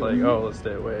death, and it's like, oh, let's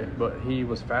stay away. But he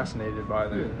was fascinated by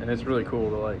them, and it's really cool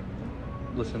to like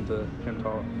listen to him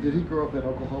talk. Did he grow up in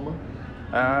Oklahoma?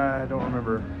 I don't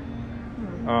remember,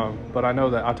 but I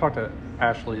know that I talked to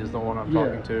Ashley, is the one I'm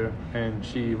talking to, and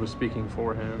she was speaking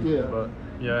for him. Yeah. But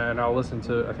yeah, and I'll listen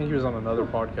to. I think he was on another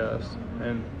podcast,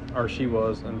 or she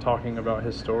was, and talking about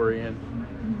his story and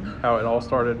how it all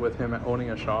started with him owning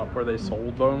a shop where they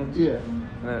sold bones. Yeah.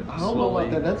 And it I don't know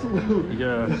about that. That's a little.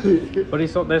 Yeah. But they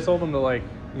sold them to like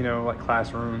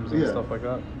classrooms and stuff like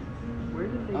that. Where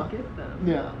did they get them?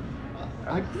 Yeah.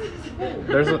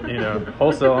 There's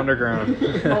wholesale underground.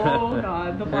 Oh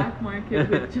God, the black market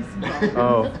with just bones.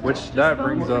 Oh, which that bones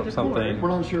brings for up decor. something. We're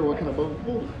not sure what kind of bones.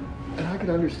 Well, and I can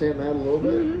understand that a little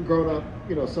bit. Growing up,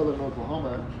 southern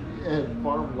Oklahoma and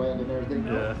farmland and everything.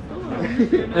 Yeah.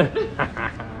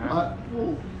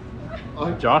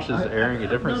 Josh is airing a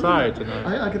different side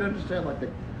tonight. I can understand like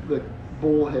the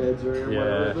bullheads or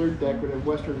whatever. They're decorative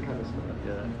Western kind of stuff.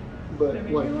 Yeah. But That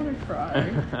makes me want to cry.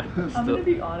 I'm gonna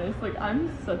be honest, like I'm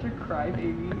such a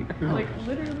crybaby. Like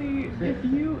literally,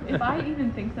 if I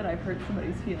even think that I've hurt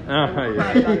somebody's feelings, I will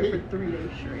cry about it for 3 days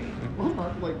straight. Well, I'm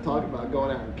not like talking about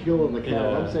going out and killing the cow.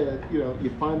 Yeah. I'm saying,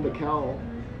 you find the cow.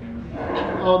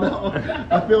 Oh no,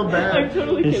 I feel bad. I'm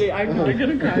totally kidding. I'm not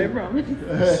gonna cry, I promise.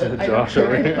 Josh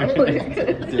over here.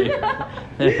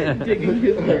 Digging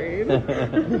his grave.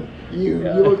 You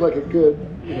look like a good.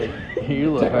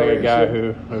 You look like a guy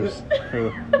who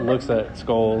looks at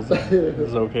skulls and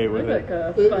is okay with Like it.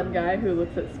 a fun guy who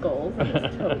looks at skulls and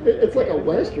is totally It's like a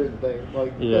Western thing.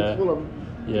 Like that's what I'm.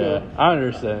 Yeah, I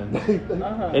understand.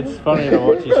 It's funny to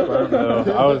watch you squirm though.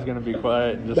 I was gonna be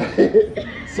quiet and just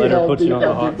let her put you on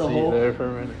the hot seat there for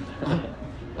a minute.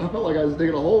 I felt like I was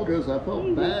digging a hole because I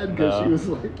felt bad because she was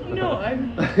like. No,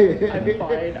 I'm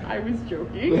fine. I was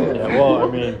joking. Yeah, well,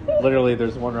 I mean, literally,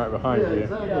 there's one right behind you.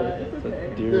 Exactly. Yeah, it's It's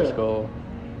okay. a deer skull.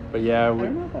 But yeah, I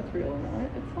don't know if that's real or not.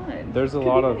 It's fine. there's a Could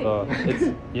lot be of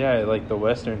fake. like the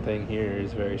Western thing here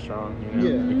is very strong,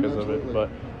 Yeah, because of it. absolutely. But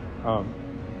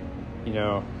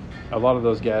a lot of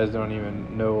those guys don't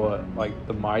even know what like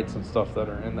the mites and stuff that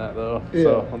are in that though. Yeah.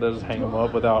 So they'll just hang them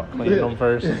up without cleaning them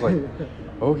first. It's like,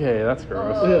 okay, that's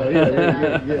gross.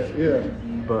 Yeah.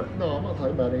 But No, I'm not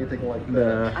talking about anything like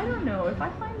that. nah. I don't know. If I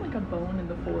find like a bone in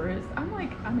the forest, I'm a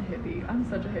hippie. I'm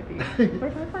such a hippie. But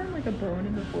if I find like a bone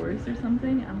in the forest or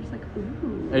something, I'm just like,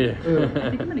 ooh. I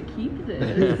think I'm gonna keep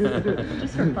this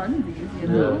just for funsies, you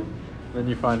know. Yeah. Then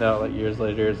you find out like years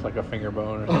later it's like a finger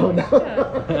bone or something.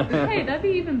 Yeah. Hey, that'd be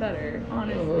even better,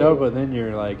 honestly. No, but then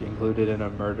you're like included in a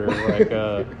murder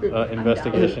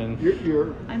investigation.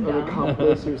 You're I'm an down.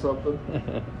 accomplice or something.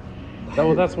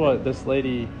 Well, that's what this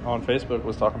lady on Facebook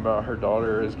was talking about. Her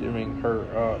daughter is giving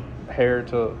her hair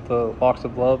to the Locks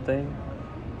of Love thing.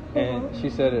 And she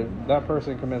said if that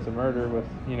person commits a murder with,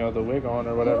 the wig on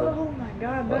or whatever, Oh my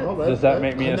God, Oh, that's, does that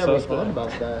make me I a never suspect? thought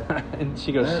about that. And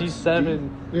she goes, That's she's 7.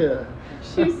 deep. Yeah.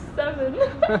 she's 7.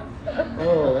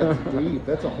 Oh, that's deep.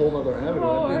 That's a whole other avenue.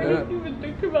 Oh, I I didn't didn't even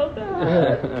think about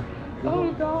that. do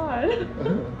Oh God.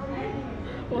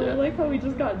 Well, Yeah. I like how we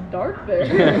just got dark there.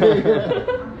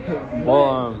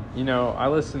 Well, I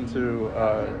listened to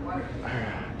I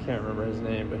can't remember his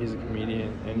name, but he's a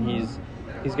comedian, and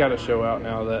he's got a show out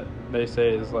now that they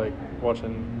say is like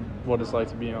watching what it's like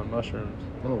to be on mushrooms.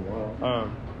 Oh, wow.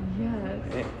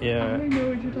 Yes. Yeah. I know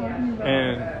what you're talking about.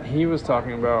 And he was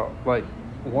talking about like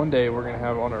one day we're gonna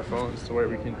have on our phones to where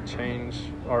we can change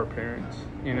our appearance,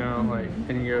 like.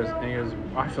 And he goes,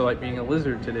 I feel like being a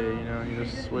lizard today, you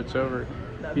just switch over.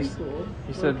 That'd be cool.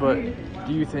 He said, but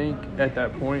do you think at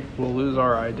that point we'll lose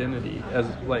our identity as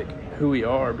like who we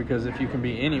are? Because if you can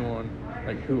be anyone,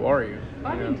 like who are you?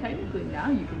 I mean, technically now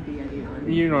you can be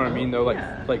anyone. You know what I mean, though. Like,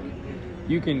 Yeah. like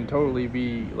you can totally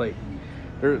be like,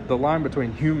 the line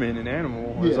between human and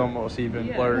animal is Yeah. almost even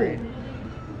Yeah. blurry.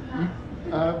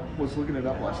 I was looking it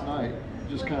up last night,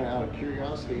 just kind of out of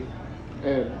curiosity,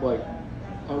 and like,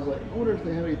 I was like, I wonder if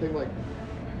they have anything like,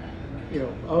 you know,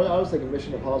 I was thinking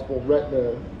Mission Impossible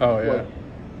Retina. Oh, yeah.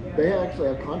 Like, they actually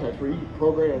have contacts where you can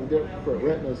program different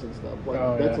retinas and stuff. Like,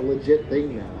 Oh, that's yeah. a legit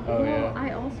thing now. Oh Well, yeah.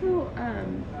 I also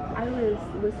I was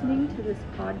listening to this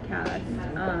podcast.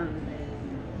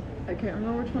 I can't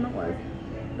remember which one it was,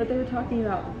 but they were talking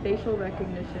about facial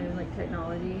recognition, like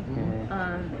technology,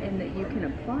 and that you can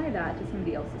apply that to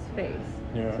somebody else's face.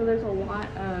 Yeah. So there's a lot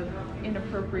of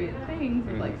inappropriate things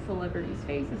with like celebrities'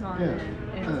 faces on it,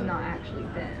 and it's not actually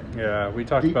them. Yeah, we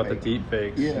talked about the Deepfake. deep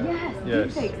fakes. Yeah. Yes, Yes.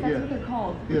 deepfakes. That's Yeah. what they're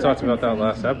called. We Yeah. talked about that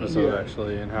last That's insane to me. episode Yeah.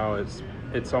 actually, and how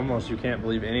it's almost you can't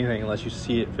believe anything unless you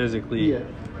see it physically Yeah.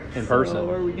 in So person.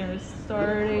 are we gonna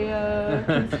start a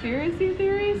conspiracy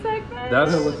theory segment?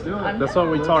 That's Yeah, let's do it. that's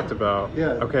what we talked about.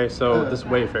 Yeah. Okay, so this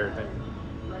Wayfair thing.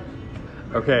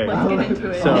 Okay. Let's get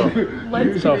into it. So-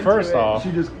 Let's so get first into it. off-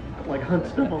 She just like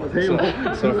hunched up on the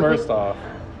table. So first off,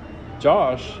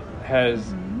 Josh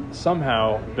has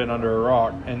somehow been under a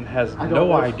rock and has I don't no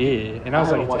watch- idea. And I was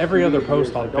I like, haven't it's watched every TV other in post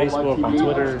years. on I don't like Facebook, on TV. I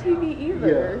don't Twitter. watch TV Yeah,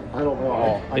 either. I don't know.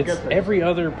 Oh, I it's guess I- every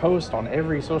other post on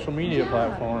every social media Yeah.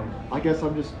 platform. I guess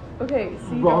I'm just Okay,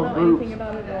 so you Wrong don't know groups. anything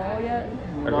about it at all yet?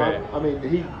 not. Okay. I mean,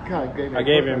 he kind of gave me. I a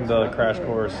gave quick him the insight. crash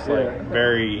course like Yeah.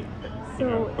 very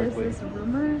So there's quickly. this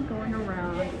rumor going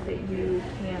around that you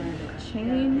can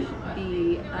change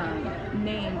the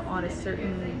name on a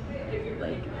certain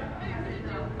like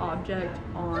object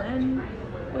on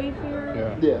Wayfair.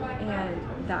 Yeah. Yeah.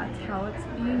 And that's how it's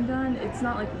being done. It's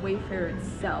not like Wayfair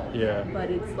itself. Yeah. But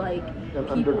it's like An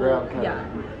underground kind yeah,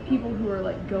 of- people who are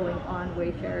like going on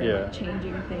Wayfair and Yeah. like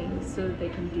changing things so that they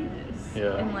can do this.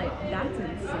 Yeah. And like that's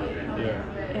insane.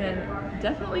 Yeah. And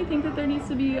definitely think that there needs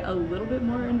to be a little bit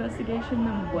more investigation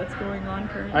than what's going on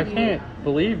currently. I can't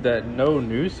believe that no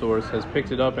news source has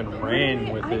picked it up and ran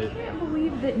Really, with I it. can't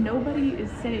believe that nobody is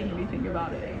saying anything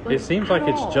about it. Like, It seems at like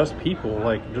it's all. just people,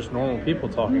 like just normal people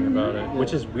talking about it,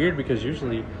 which is weird because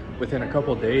usually within a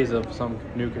couple of days of some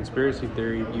new conspiracy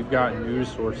theory, you've got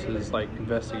news sources like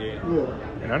investigating. Yeah.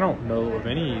 And I don't know of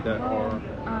any that are.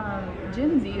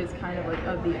 Gen Z is kind of like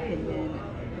of the opinion,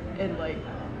 and like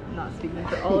not speaking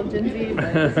for all of Gen Z,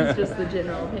 but this is just the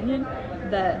general opinion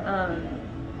that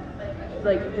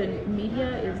like the media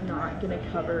is not going to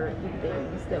cover the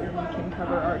things that we can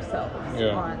cover ourselves Yeah.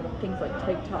 on things like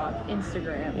TikTok,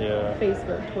 Instagram, Yeah.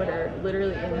 Facebook, Twitter,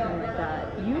 literally anything like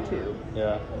that. YouTube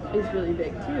Yeah. is really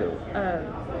big too.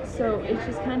 So it's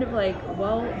just kind of like,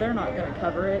 well, they're not going to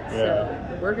cover it, Yeah. so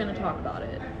we're going to talk about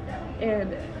it.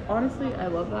 And honestly, I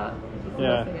love that. It's the Yeah.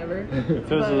 best thing ever. It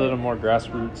feels a But- little more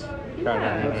grassroots kind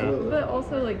yeah, of. You know? Absolutely. but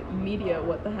also like media,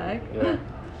 what the heck? Yeah.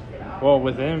 Well,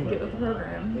 with them, Get with the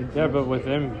program. yeah, but with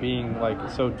them being like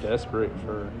so desperate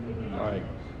for like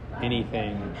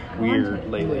anything weird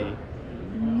Content. lately,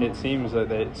 it seems that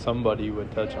somebody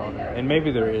would touch on it, and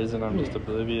maybe there is, and I'm just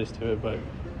oblivious to it. But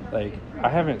like, I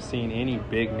haven't seen any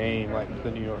big name like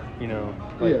the New York, you know,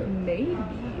 like Yeah. Maybe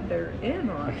they're in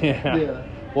on it. yeah. Yeah.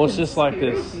 Well, it's just like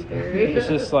this. Conspiracy theory. It's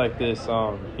just like this.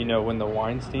 You know, when the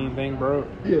Weinstein thing broke,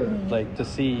 Yeah. like to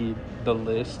see the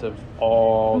list of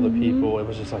all the people, it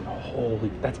was just like, holy,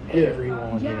 that's Yeah.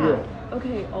 everyone. you Yeah. know?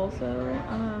 Okay. Also,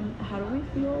 how do we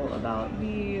feel about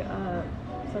the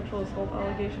sexual assault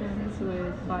allegations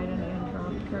with Biden and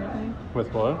Trump currently?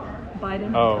 With what? Biden.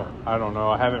 And Oh, Trump. I don't know.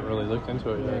 I haven't really looked into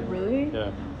it yet. Really?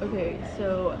 Yeah. Okay.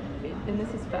 So, and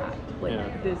this is fact. Like Yeah.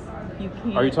 this, you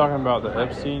can't. Are you talking about the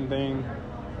Epstein thing,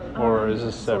 or is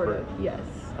this sort separate? of, yes.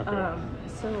 Okay.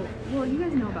 So, well, you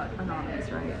guys know about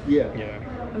Anonymous, right? Yeah. Yeah.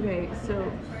 Okay. So,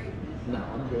 No,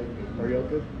 I'm good. Are y'all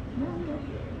good?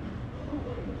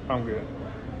 I'm good.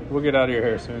 We'll get out of your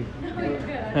hair soon. we've been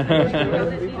here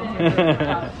for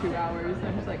about 2 hours.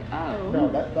 I'm just like, oh.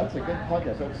 No, that's a good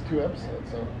podcast. That's 2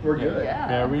 episodes, so we're good. Yeah.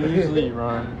 Yeah, we usually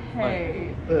run.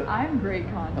 Hey, Like, I'm great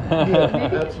content. Yeah, Maybe you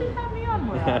that's- should have me on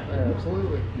more Yeah. often. Yeah,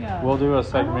 absolutely. Yeah. We'll do a I'm always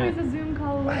a segment. Zoom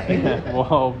call away.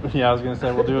 Well, yeah, I was gonna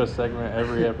say we'll do a segment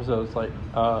every episode. It's like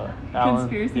Alan.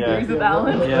 Conspiracy yeah. theories with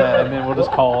Alan. Yeah, and then we'll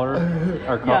just call her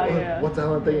or call. Yeah, yeah. What's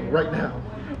Alan thinking right now?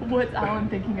 What's Alan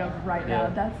thinking of right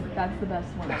now? Yeah. That's the best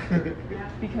one.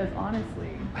 Because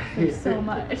honestly, there's so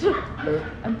much.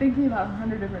 I'm thinking about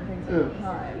 100 different things at a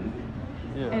time.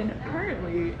 Yeah. And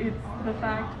currently, it's the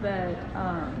fact that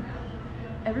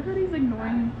everybody's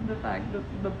ignoring the fact that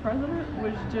the president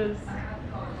was just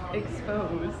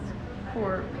exposed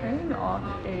for paying off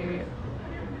a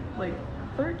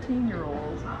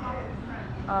 13-year-old,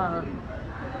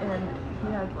 and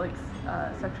he had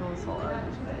sexual assault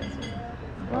allegations against him.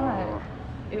 But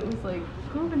it was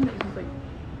proven that he's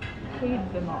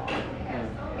paid them off,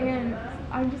 and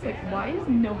I'm just why is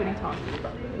nobody talking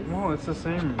about this? Well, it's the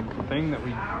same thing that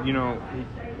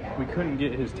we couldn't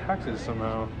get his taxes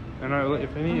somehow, and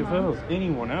if it was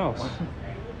anyone else,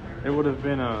 it would have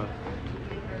been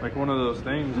one of those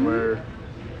things where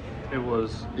it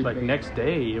was next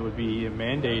day it would be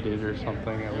mandated or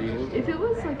something at least. If it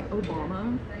was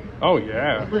Obama, oh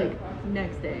yeah,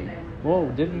 next day. Well,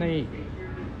 did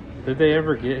they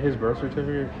ever get his birth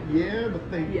certificate? Yeah,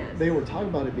 but they were talking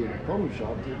about it being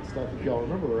photoshopped and stuff, if y'all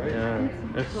remember, right? Yeah.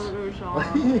 It's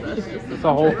Photoshop. That's just It's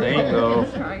a whole thing, though.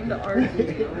 Trying to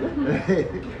argue.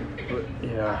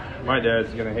 Yeah, my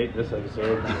dad's gonna hate this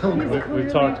episode. We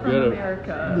talked from good of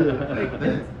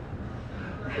America.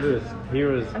 he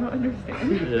was. I don't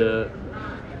understand. Yeah.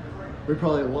 We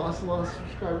probably lost a lot of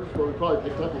subscribers, but we probably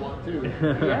picked up a lot too.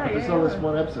 Yeah. Just on this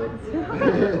one episode.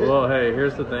 Well, hey,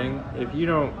 here's the thing. If you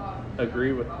don't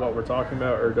agree with what we're talking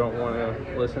about or don't want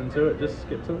to listen to it, just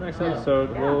skip to the next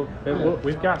episode.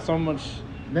 We've got so much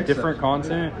different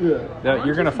content that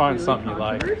you're gonna find something you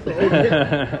like.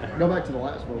 Go back to the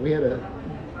last one. We had a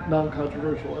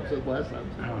non-controversial episode last time.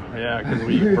 Yeah,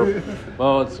 because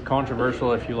well, it's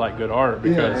controversial if you like good art,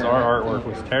 because our artwork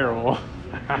was terrible.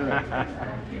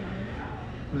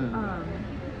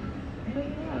 But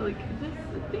yeah,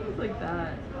 things like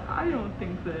that, I don't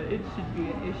think that it should be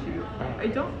an issue. I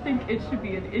don't think it should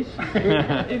be an issue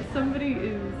if somebody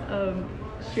is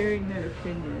sharing their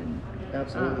opinion.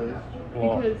 Absolutely.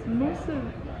 Because most of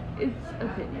it's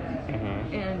opinion,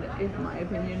 and if my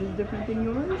opinion is different than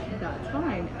yours, that's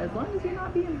fine, as long as you're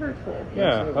not being hurtful.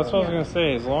 Yeah, that's what I was gonna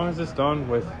say. As long as it's done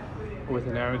with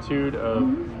an attitude of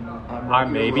I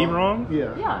may be wrong,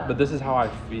 Yeah. but this is how I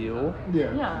feel.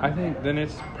 Yeah. I think then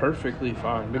it's perfectly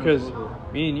fine, because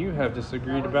me and you have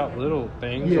disagreed about little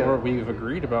things, Yeah. or we've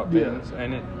agreed about things,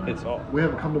 and it's all. We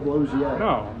haven't come to blows yet.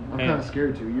 No. I'm kind of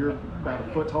scared to. You're about a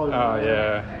foot taller than Oh I am.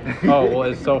 yeah. Oh well,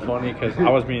 it's so funny because I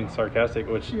was being sarcastic,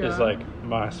 which is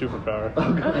my superpower.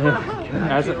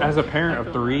 As a parent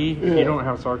of 3, if you don't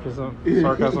have sarcasm,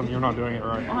 you're not doing it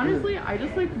right. Honestly, I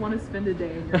just want to spend a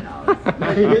day in your house.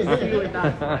 Just see what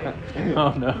that's like.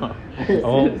 Oh no.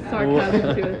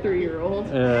 Sarcasm to a 3-year-old.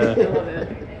 Yeah. I love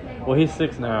it. Well, he's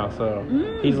 6 now, so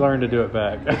he's learned to do it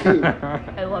back.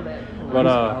 I love it.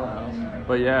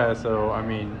 But yeah, so I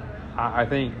mean, I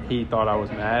think he thought I was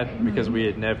mad because we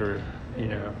had never,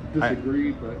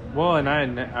 Disagreed, but well, and I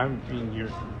mean,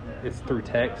 it's through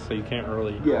text, so you can't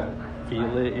really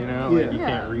feel it, and you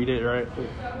can't read it, right?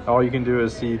 All you can do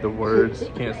is see the words.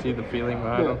 You can't see the feeling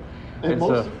behind them. And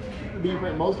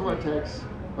most of our texts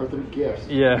are through gifts.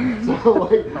 Yeah. So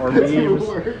Or that's even memes.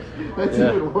 worse. That's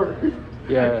even worse.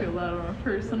 Yeah. I feel that on a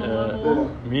personal level.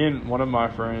 Me and one of my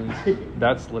friends,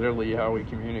 that's literally how we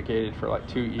communicated for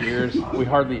 2 years. We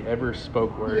hardly ever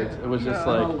spoke words. It was just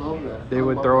I love that. they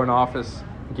would throw an office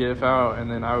GIF out,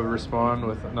 and then I would respond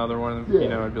with another one.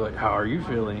 I'd be like, "How are you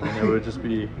feeling?" And it would just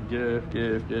be GIF.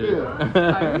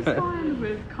 I respond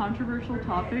with controversial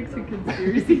topics and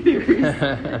conspiracy theories,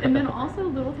 and then also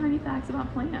little tiny facts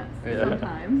about plants.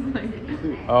 Sometimes,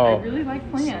 I really like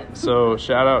plants. So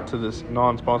shout out to this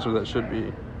non-sponsor that should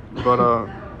be, but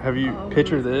have you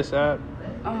picture this app?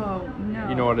 Oh no.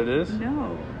 You know what it is?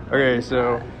 No. Okay,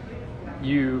 so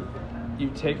you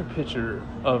take a picture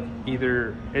of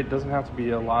either, it doesn't have to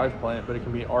be a live plant, but it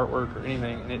can be artwork or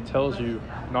anything, and it tells you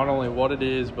not only what it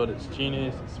is, but its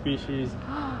genus, its species,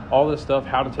 all this stuff,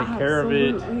 how to take care of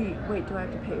it. Wait, do I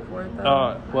have to pay for it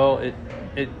though? Well, it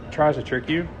tries to trick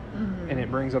you, and it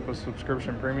brings up a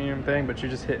subscription premium thing, but you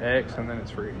just hit X and then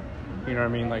it's free. You know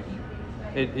what I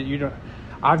mean? You don't.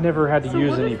 I've never had to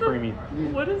use any premium.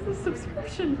 What does the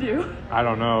subscription do? I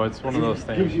don't know. It's one of those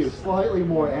things. Gives you slightly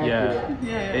more accurate.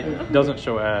 Yeah. It doesn't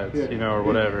show ads, or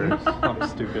whatever. Something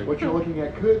stupid. What you're looking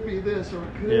at could be this or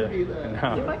could be that.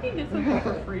 No. If I can get something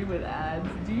for free with ads,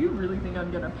 do you really think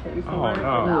I'm gonna pay for Oh it?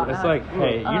 no! without It's ads? like,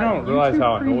 hey, you don't realize YouTube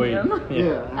how annoyed.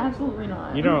 Premium? Absolutely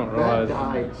not. You don't That realize.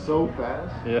 died so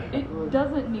fast. Yeah. It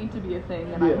doesn't need to be a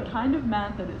thing, and I'm kind of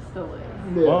mad that it still is.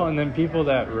 Yeah. Well, and then people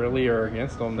that really are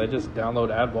against them, they just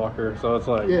download ad blocker. So it's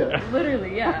like.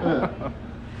 Literally, yeah.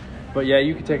 But yeah,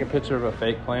 you can take a picture of a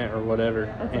fake plant or whatever,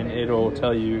 That's and amazing. it'll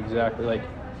tell you exactly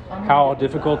how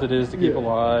difficult it is to keep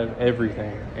alive,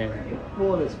 everything. And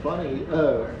Well, and it's funny.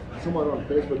 Someone on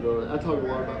Facebook, I talk a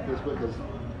lot about Facebook because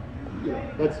you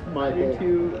know, that's my Me thing.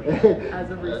 too, as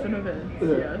of recent events,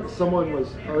 yes. Someone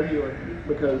was arguing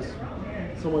because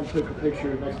someone took a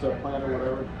picture next to a plant or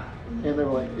whatever, and they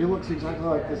were like, "It looks exactly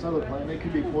like this other plant. It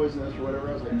could be poisonous or whatever."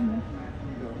 I was like, you know,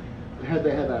 had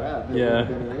they had that app, it would have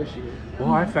been an issue.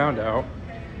 Well, I found out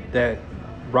that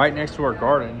right next to our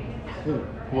garden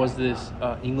was this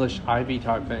English ivy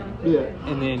type thing. Yeah.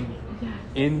 And then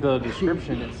in the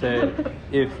description it said,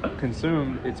 if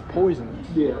consumed, it's poisonous.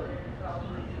 Yeah.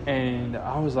 And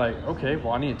I was like, okay,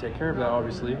 well, I need to take care of that,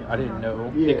 obviously. I didn't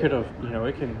know. Yeah. It could have, you know,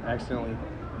 it can accidentally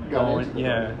Got go into in, the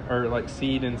yeah, or like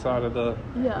seed inside of the,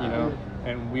 Yeah. you know,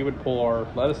 and we would pull our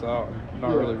lettuce out and not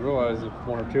Yeah. really realize if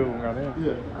one or two of them got in.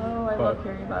 Yeah. Oh, I But- love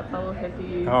hearing about fellow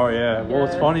hippies. Oh yeah. Well,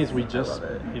 what's Yes. funny is we I just,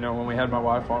 love it. you know, when we had my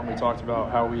wife on, we talked about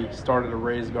how we started a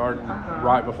raised garden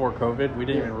right before COVID. We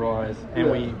didn't even realize, and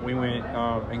Yeah. we went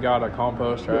and got a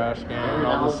compost trash can and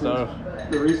all this stuff.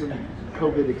 The reason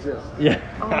COVID exists. Yeah.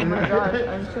 Oh my gosh,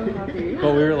 I'm so happy.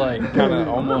 But we were like kind of I'm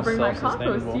gonna almost bring my compost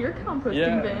self-sustainable. to your composting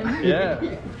Yeah. bin.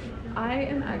 Yeah. I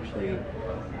am actually,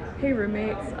 hey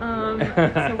roommates, so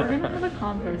we're gonna have a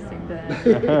composting bin.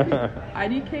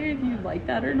 IDK if you like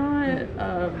that or not,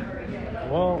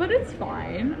 Well, but it's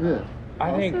fine. Yeah.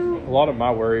 I think also- a lot of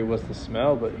my worry was the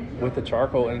smell, but with the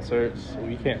charcoal inserts,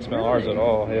 you can't smell ours at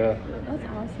all. Yeah. That's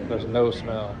awesome. There's no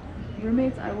smell.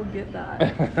 Roommates, I will get that.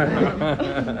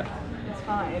 It's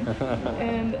fine.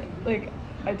 And like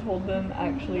I told them,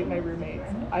 actually my roommates,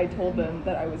 I told them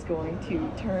that I was going to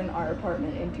turn our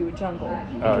apartment into a jungle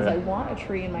because yeah. I want a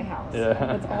tree in my house. Yeah.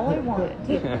 That's all I want.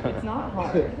 It's not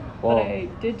hard. Well- But I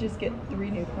did just get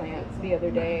 3 new plants the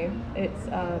other day. It's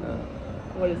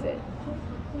what is it?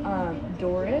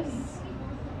 Doris,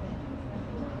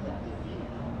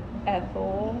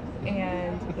 Ethel,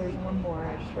 and there's one more.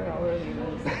 I just forgot what her name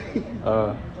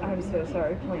is. I'm so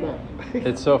sorry, plant.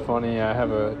 It's so funny. I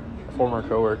have a former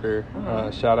coworker.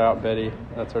 Shout out Betty.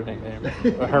 That's her nickname.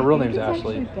 Her real name's It's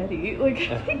Ashley. actually Betty. Like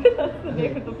I think that's the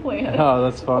name of the plant. Oh,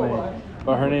 that's funny. Hold on.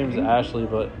 But her name's Ashley.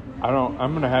 But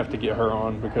I'm gonna have to get her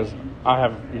on because I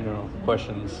have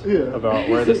questions about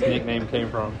where this nickname came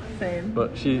from. Same.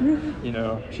 But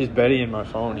she's Betty in my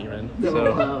phone even.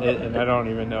 So and I don't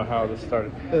even know how this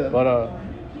started. But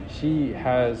she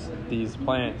has these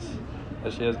plants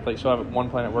that she has. Like she'll have one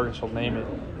plant at work and she'll name it.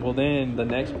 Well, then the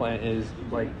next plant is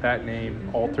like that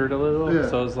name altered a little. Yeah.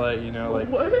 So it's like like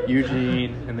What?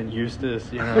 Eugene and then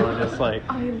Eustace. And it's like.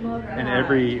 I love that. And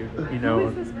every Who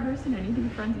is this person? I need to be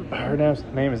friends with her her.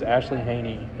 name is Ashley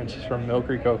Haney, and she's from Mill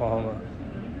Creek, Oklahoma.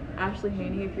 Ashley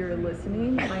Haney, if you're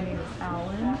listening, my name is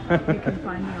Alan. You can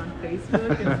find me on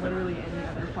Facebook and literally any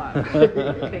other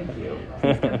platform. Thank you.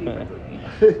 Please come be friends with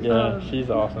me. Yeah, she's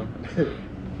awesome.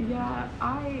 Yeah,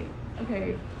 I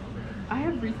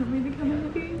have recently become a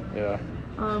hippie. Yeah.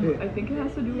 I think it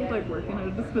has to do with like working at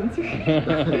a dispensary.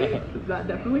 That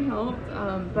definitely helped.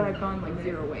 But I've gone like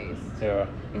 0 waste. Yeah.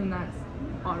 And that's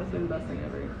honestly the best thing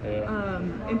ever.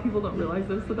 Yeah. And people don't realize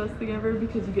that's the best thing ever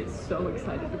because you get so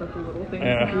excited about the little things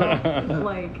Yeah. now.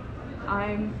 Like,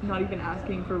 I'm not even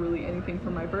asking for really anything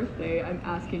for my birthday. I'm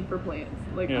asking for plants.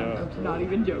 Like, Yeah. I'm not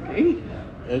even joking.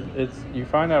 It's you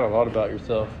find out a lot about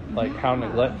yourself, like how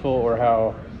neglectful or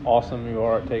how awesome you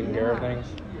are at taking care of things.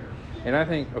 And I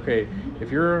think, okay, if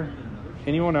you're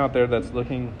anyone out there that's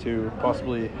looking to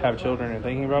possibly have children and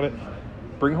thinking about it,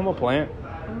 bring home a plant,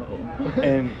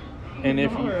 and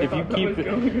if you keep it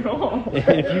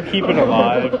if you keep it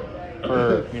alive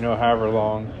for however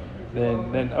long,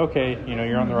 then okay,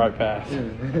 you're on the right path.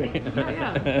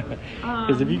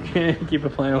 Because if you can't keep a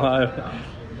plant alive,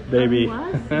 baby.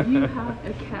 Unless you have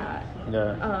a cat.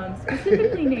 Yeah.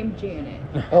 Specifically named Janet.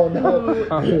 Oh no.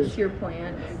 Who eats your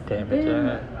plants. Damn it,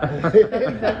 Janet. That's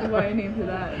exactly why I named her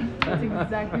that. That's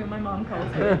exactly what my mom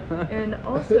calls her. And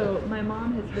also, my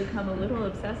mom has become a little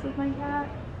obsessed with my cat.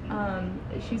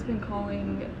 She's been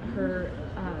calling her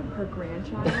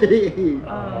grandchild.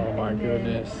 Oh my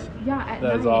goodness. Yeah, at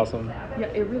That is night. awesome. Yeah,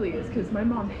 it really is because my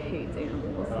mom hates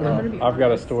animals. I'm gonna be I've got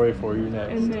a honest. story for you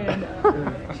next. And then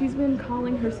she's been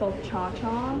calling herself Cha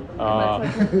Cha, and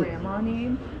that's like her grandma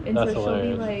name. And That's so hilarious.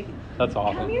 she'll be like, That's "Come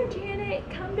awesome. here, Janet.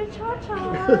 Come to Cha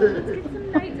Cha. Let's get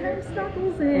some nighttime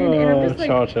snuggles in." And I'm just like,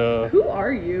 Cha-Cha. "Who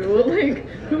are you? Like,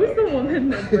 who is the woman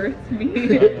that birthed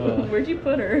me? Where'd you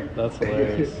put her?" That's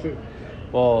hilarious.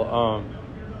 Well,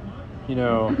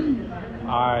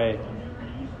 I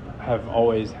have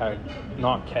always had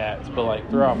not cats, but like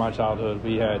throughout my childhood,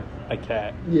 we had a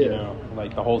cat.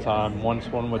 Like the whole time. Once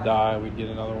one would die, we'd get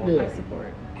another one. I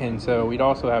support. And so we'd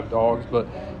also have dogs, but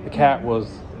the cat was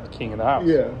the king of the house,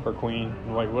 Yeah. or queen,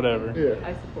 like whatever. Yeah.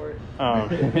 I support.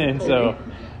 And so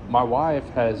my wife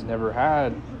has never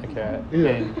had a cat Yeah.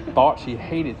 and thought she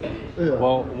hated them. Yeah.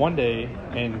 Well, one day,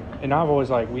 and I've always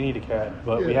like, we need a cat,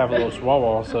 but we Yeah. have a little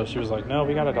chihuahua, so she was like, no,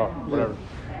 we got a dog, whatever.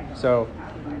 So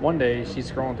one day she's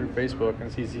scrolling through Facebook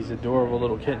and sees these adorable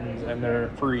little kittens and they're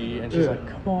free, and she's Yeah. like,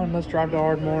 come on, let's drive to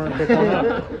Ardmore and pick one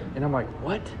up. And I'm like,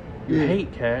 what? You Yeah.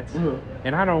 hate cats? Yeah.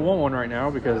 And I don't want one right now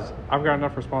because I've got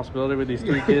enough responsibility with these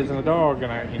 3 kids and a dog,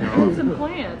 and I. Some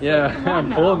plants. Yeah, Like, come on I'm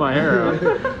now. pulling my hair out.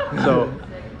 So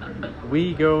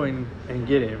we go and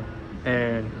get him,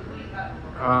 and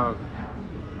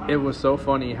it was so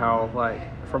funny how, like,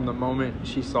 from the moment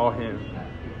she saw him,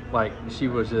 like, she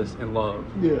was just in love.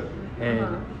 Yeah.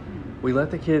 And we let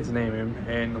the kids name him,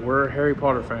 and we're Harry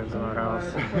Potter fans in our house.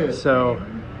 Yeah. So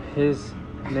his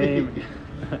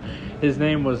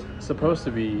name was supposed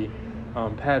to be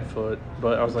Padfoot,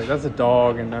 but I was like, that's a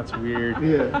dog and that's weird.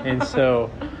 Yeah. And so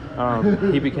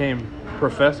he became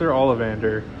Professor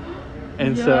Ollivander.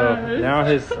 And so Yes. now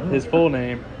his full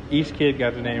name, each kid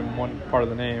got to name one part of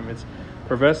the name. It's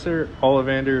Professor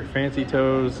Ollivander Fancy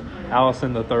Toes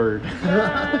Allison the Third.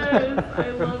 Yes, I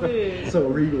love it. So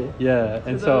regal. Yeah, For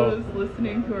and those so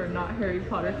listening who are not Harry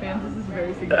Potter fans, this is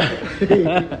very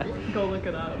significant. Go look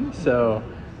it up. so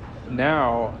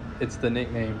now it's the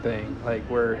nickname thing, like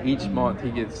where each month he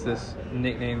gets this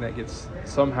nickname that gets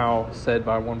somehow said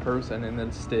by one person and then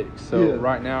sticks. So Yeah.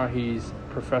 right now he's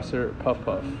Professor Puff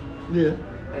Puff. Yeah.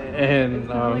 And It's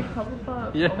kind of like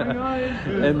Hufflepuff. yeah. Oh my gosh.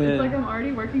 And It's then- like I'm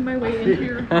already working my way into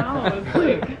your house.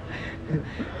 Like, so I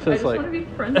it's just like want to be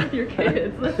friends with your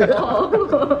kids. Let's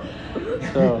go.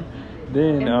 so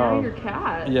then And now your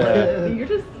cat. yeah. Like, you're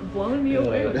just blowing me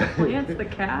away with the plants, the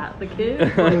cat, the kids.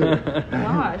 Like,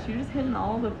 gosh, you're just hitting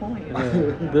all the points.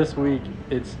 This week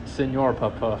it's Senor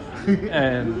Puff Puff,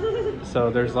 and so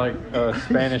there's like a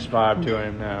Spanish vibe to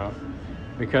him now,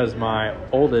 because my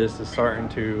oldest is starting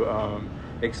to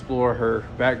explore her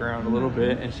background a little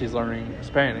bit, and she's learning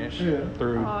Spanish Yeah.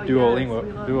 through Oh, Duolingo.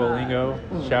 yes, we love Duolingo,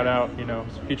 shout out,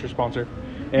 future sponsor,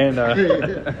 and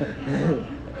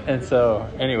and so,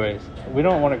 anyways, we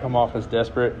don't want to come off as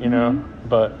desperate,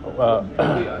 but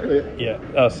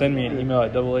yeah, send me an email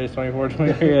at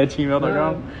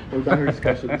aace2423@gmail.com. We're back here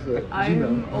discussions.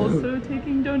 I'm also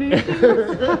taking donations.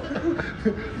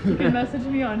 You can message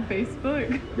me on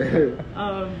Facebook.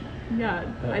 Yeah,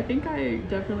 I think I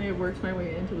definitely have worked my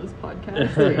way into this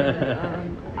podcast,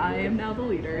 and I am now the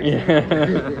leader. So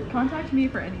Yeah. contact me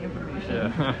for any information.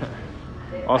 Yeah.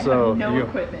 I Also, have no you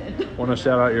equipment. want to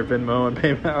shout out your Venmo and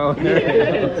PayPal?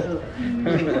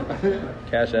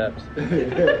 Cash apps.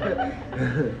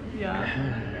 Yeah.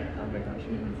 Oh my gosh,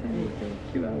 we've been saying for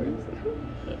 2 hours.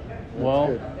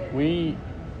 Well, we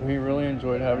really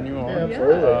enjoyed having you on. Yeah,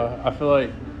 absolutely. I feel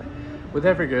like with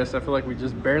every guest, I feel like we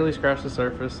just barely scratched the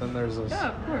surface, and there's this. Yeah,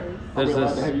 of course. Are we There's allowed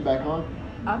this. to have you back on?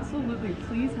 Absolutely.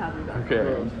 Please have me back.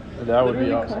 Okay, that would be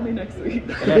Literally call awesome. me next week.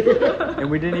 And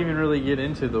we didn't even really get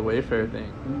into the Wayfair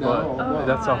thing. No, but no.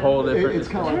 that's a whole different. It's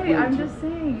kinda like Hey, I'm weird. just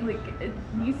saying, like, it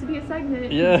needs to be a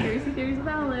segment. Yeah. Conspiracy theories are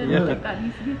valid. Yeah. Like, that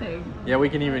needs to be a thing. Yeah, we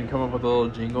can even come up with a little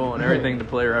jingle and everything to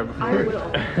play right before. I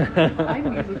will. I'm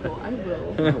musical. I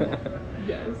will.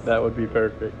 Yes. That would be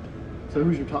perfect. So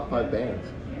who's your top 5 bands?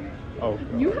 Oh.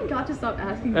 You have got to stop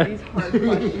asking me these hard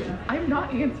questions. I'm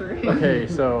not answering. Okay,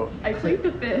 so I plead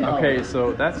the fifth. okay,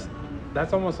 so that's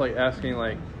almost like asking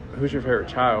like, who's your favorite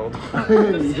child?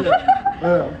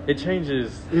 Yeah. It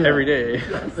changes Yeah. every day.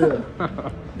 Yeah.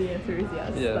 The answer is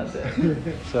yes. Yes. That's it.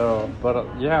 So, but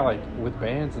yeah, like with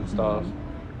bands and stuff,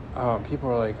 people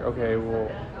are like, okay, well,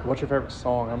 what's your favorite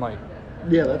song? I'm like,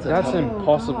 Yeah, that's a that's tough-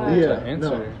 impossible God. Yeah, to answer.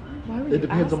 no. Why would It you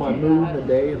depends on ask my me mood that? and the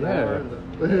day and the Yeah. hour. And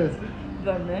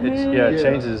The minute. It Yeah.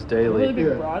 changes We're daily. really big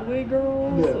Yeah. Broadway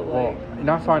girls. Yeah. So Well, like, and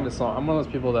I find a song. I'm one of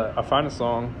those people that I find a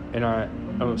song and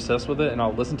I'm obsessed with it, and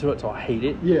I'll listen to it till I hate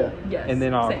it. yeah. yes. And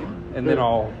then same.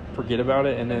 I'll forget about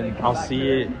it, and And then then come I'll back see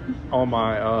to it it. on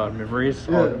my memories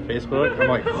Yeah. on Facebook. I'm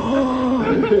like,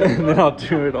 and then I'll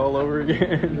do it all over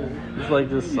again. It's like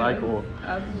this Yes, cycle.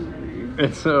 absolutely.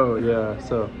 And so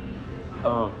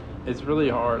it's really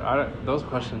hard. Those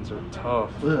questions are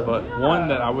tough. Yeah. But one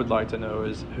that I would like to know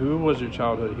is, who was your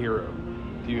childhood hero?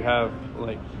 Do you have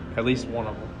like at least one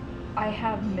of them? I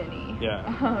have many.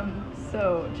 Yeah.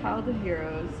 So childhood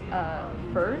heroes.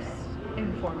 First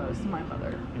and foremost, my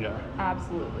mother. Yeah.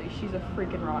 Absolutely, she's a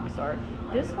freaking rock star.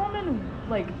 This woman,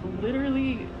 like,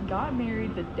 literally got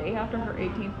married the day after her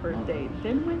 18th birthday,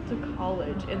 then went to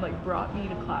college and like brought me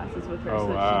to classes with her Oh, so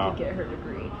that wow. she could get her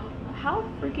degree. How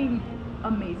freaking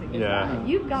amazing is Yeah. that?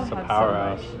 You've got It's to a have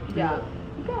powerhouse. so much. Yeah,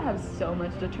 you've got to have so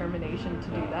much determination to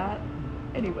do that.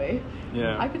 Anyway,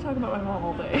 Yeah. I could talk about my mom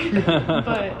all day.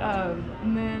 But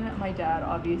and then my dad,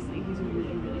 obviously, he's a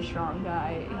really, really strong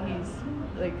guy. He's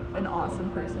like an awesome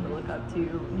person to look up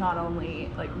to, not only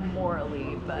like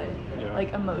morally, but Yeah.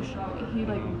 like emotionally. He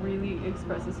like really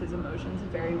expresses his emotions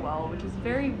very well, which is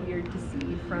very weird to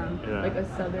see from Yeah. like a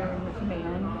southern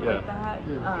man Yeah. like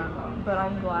that. But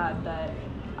I'm glad that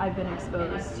I've been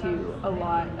exposed to a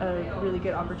lot of really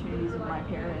good opportunities with my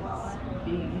parents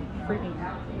being freaking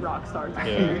rock stars as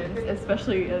Yeah. parents,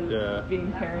 especially as Yeah.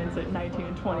 being parents at 19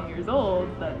 and 20 years old.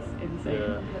 That's insane.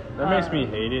 Yeah, that makes me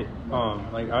hate it.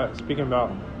 Speaking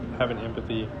about having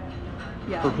empathy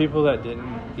Yeah. for people that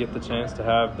didn't get the chance to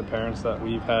have the parents that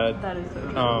we've had. That is so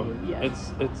true.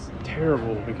 Yes. It's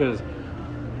terrible because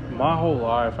my whole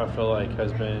life I feel like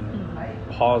has been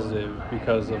positive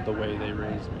because of the way they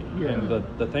raised me Yeah. and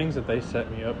the things that they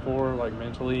set me up for, like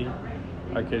mentally.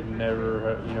 I could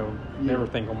never, never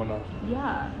thank them enough.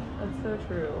 Yeah, that's so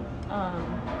true.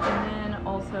 And then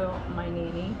also my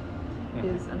nanny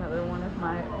is another one of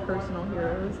my personal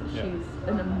heroes. Yeah. She's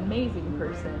an amazing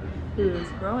person who is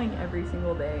growing every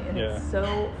single day, and Yeah. it's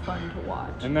so fun to watch.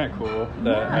 Isn't that cool?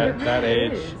 That Yeah, at it that really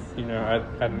age, is.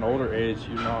 at an older age,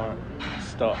 you're not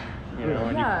stuck, and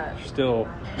Yeah. you're still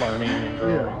learning and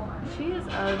growing. She is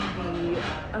of the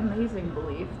amazing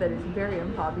belief that is very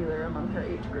unpopular among her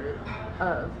age group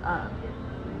of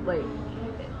like,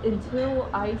 until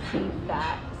I see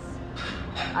facts,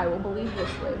 I will believe this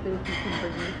way. But if you can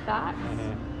bring me facts,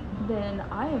 then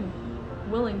I am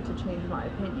willing to change my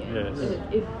opinion. Yes.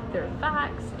 If they're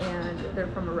facts and they're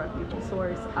from a reputable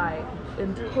source, I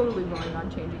am totally willing on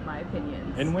changing my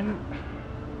opinions. And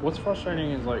what's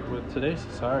frustrating is like with today's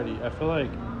society, I feel like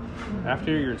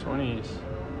after your 20s,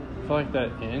 I feel like that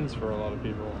ends for a lot of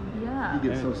people. Yeah. You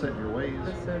get so set in your ways.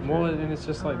 That's so true. Well, and it's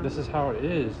just like, this is how it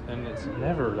is, and it's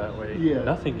never that way. Yeah.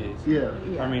 Nothing is. Yeah.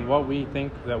 Yeah. I mean, what we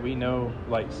think that we know,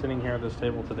 like sitting here at this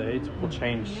table today, will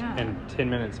change Yeah. in 10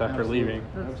 minutes after Absolutely. leaving.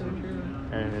 That's so true.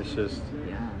 And it's just,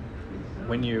 Yeah.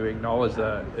 when you acknowledge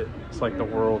that, it's like the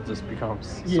world just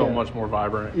becomes so Yeah. much more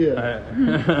vibrant. Yeah.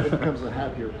 It becomes a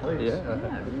happier place. Yeah.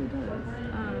 Yeah, it really does.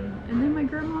 And then my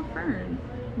grandma Fern.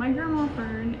 My grandma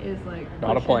Fern is like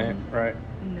Not a pushing- plant, right?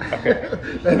 No. Okay.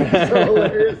 That's so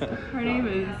hilarious. Her name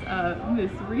is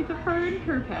Miss Retha Fern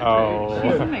Kirkpatrick. Oh.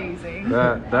 She's amazing.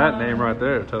 That name right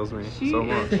there tells me She so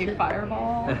much. is a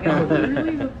fireball and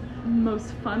literally the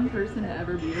most fun person to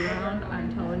ever be around.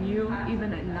 I'm telling you,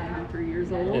 even at 93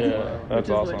 years old, Yeah, that's which is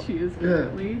awesome. what she is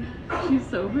currently. She's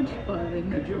so much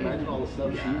fun. Could you imagine all the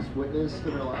stuff she's witnessed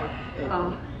in her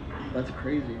life? That's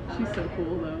crazy. She's so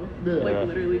cool though. Yeah. Like Yeah.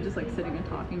 literally just like sitting and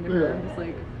talking to her. Yeah. I'm just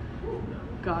like,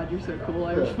 God, you're so cool.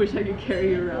 I just wish I could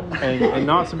carry you around. And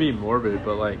not to be morbid,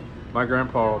 but like my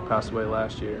grandpa passed away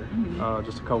last year, Mm-hmm.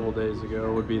 just a couple of days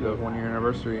ago would be the 1 year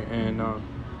anniversary. And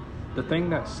the thing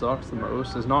that sucks the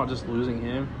most is not just losing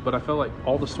him, but I feel like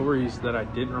all the stories that I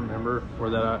didn't remember or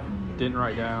that I didn't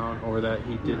write down or that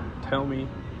he didn't tell me,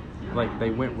 like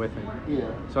they went with him. Yeah.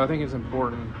 So I think it's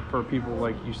important for people,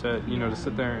 like you said, to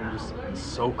sit there and just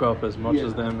soak up as much Yeah.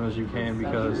 as them as you can,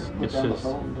 because Put it's down the just,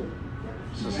 phone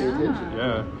to pay Yeah. attention.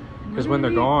 yeah. Because when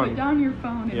they're Literally gone, put down your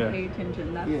phone and Yeah. pay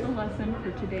attention. That's Yeah. the lesson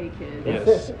for today, kids.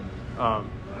 yes,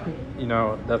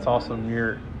 that's awesome.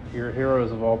 Your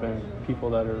heroes have all been people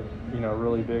that are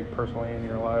really big personally in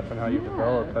your life and how you've Yeah.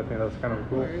 developed. I think that's kind of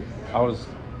cool. course. I was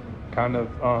kind of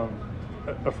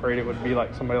afraid it would be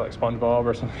like somebody like SpongeBob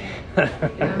or something.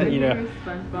 Yeah, you know.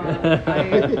 SpongeBob.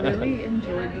 I really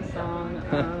enjoyed the song.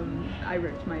 I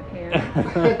ripped my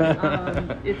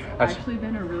pants. It's actually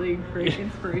been a really great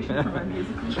inspiration for my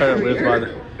musical Try to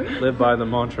career. live by the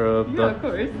mantra of Yeah, the of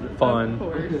course. fun. Of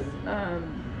course.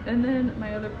 And then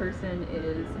my other person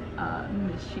is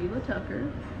Miss Sheila Tucker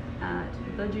at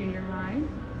the junior high.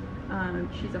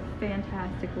 She's a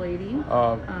fantastic lady.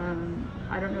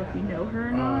 I don't know if you know her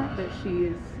or not, but she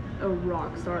is a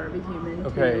rock star of a human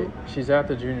Okay, too. she's at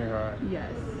the junior high.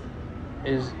 Yes.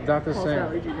 Is that the Paul same?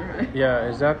 Sally Junior High. Yeah,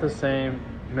 is that the same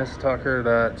Miss Tucker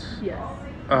that?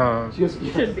 Yes. Just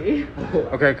Should be.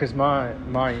 Okay, because my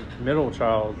middle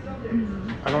child,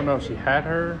 I don't know if she had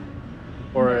her,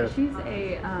 or No, if. she's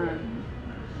a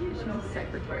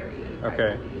secretary. I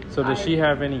Okay, believe. so does she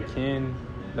have any kin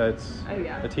that's Oh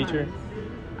yeah. a teacher? tons.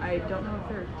 I don't know if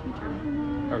they're a teacher or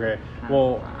not. Okay,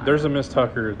 well, there's a Miss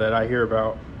Tucker that I hear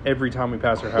about every time we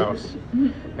pass her house,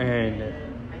 and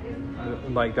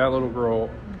like that little girl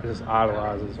just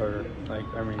idolizes her. Like,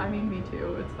 I mean, me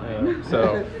too. It's fine. yeah,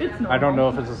 so It's I don't know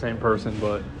if normal. it's the same person,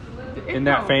 but It in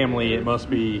that probably family, is. it must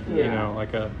be, Yeah.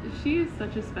 like a. She is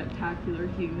such a spectacular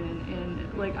human,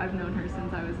 and like I've known her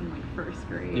since I was in like first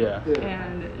grade. Yeah. Yeah.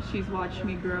 And she's watched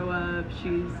me grow up.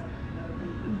 She's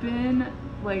been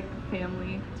like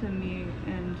family to me,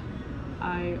 and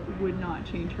I would not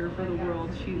change her for the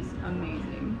world. She's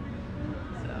amazing.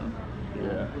 So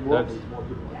Yeah, The world that's needs more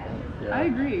people like that. yeah. I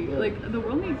agree. Yeah. Like the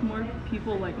world needs more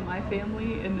people like my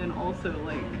family, and then also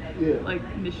Yeah. like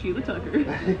Miss Sheila Tucker.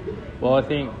 Well, I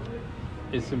think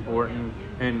it's important,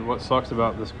 and what sucks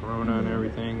about this corona and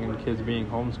everything and kids being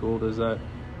homeschooled is that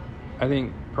I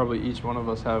think probably each one of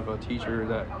us have a teacher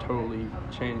that totally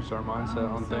changed our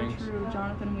mindset on So things. true,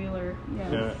 Jonathan Wheeler.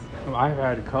 Yes. Yeah, I've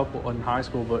had a couple in high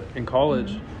school, but in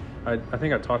college, I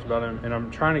think I talked about him, and I'm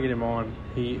trying to get him on.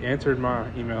 He answered my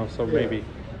email, so Yeah. maybe.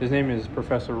 His name is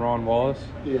Professor Ron Wallace.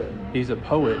 Yeah. He's a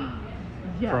poet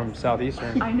Yes. from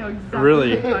Southeastern. I know exactly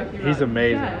Really, what you're talking about. he's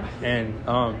amazing. Yes.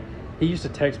 And he used to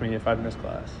text me if I'd missed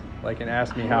class, like, and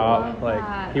ask me I how, love like,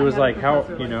 that. he I was had a like, how,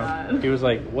 professor you know, like that. he was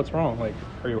like, what's wrong? Like,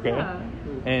 are you okay? Yeah.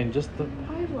 And just the,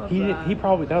 I love he that.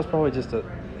 probably, that was probably just a,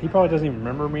 he probably doesn't even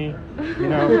remember me, you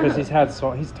know, because he's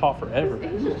taught forever.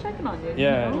 He's just checking on you.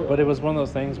 Yeah, You know? but it was one of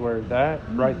those things where that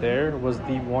right there was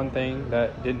the one thing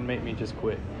that didn't make me just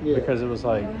quit, Yeah. because it was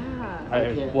like, Yeah.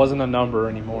 it wasn't a number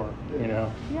anymore, you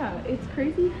know. Yeah, it's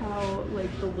crazy how like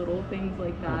the little things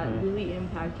like that Mhm. really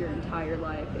impact your entire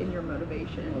life and your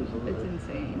motivation. Absolutely. It's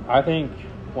insane. I think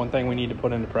one thing we need to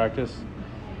put into practice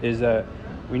is that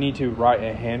we need to write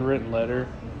a handwritten letter,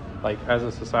 like as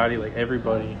a society, like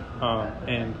everybody,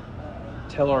 and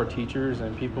tell our teachers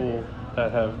and people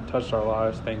that have touched our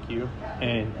lives thank you.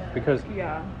 And because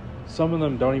Yeah. some of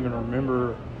them don't even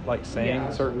remember like saying Yeah.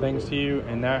 certain things to you,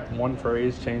 and that one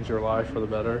phrase changed your life for the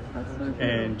better. That's so true.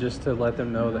 And just to let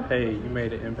them know that, hey, you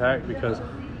made an impact, because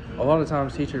a lot of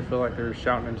times teachers feel like they're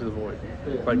shouting into the void.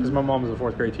 Yeah. Like, because my mom is a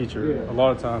fourth grade teacher, Yeah. a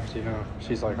lot of times, you know,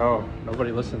 she's like, oh,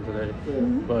 nobody listened today. Yeah.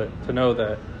 But to know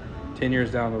that 10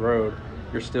 years down the road,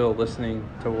 you're still listening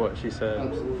to what she said,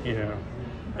 Absolutely. you know,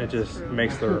 it just true.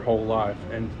 makes their whole life.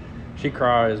 And she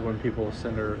cries when people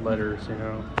send her letters, you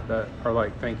know, that are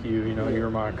like, thank you, you know, you're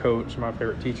my coach, my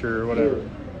favorite teacher, or whatever. Yeah.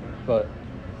 But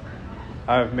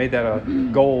I've made that a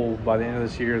goal by the end of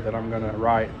this year that I'm going to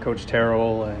write Coach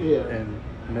Terrell and, Yeah. and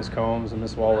Miss Combs and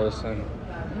Miss Wallace and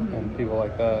people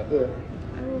like that. Yeah.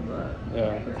 I love that.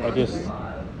 Yeah, I just,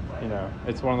 you know,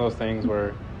 it's one of those things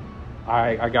where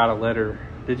I got a letter.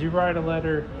 Did you write a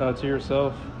letter to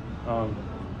yourself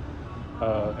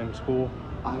in school?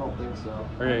 I don't think so.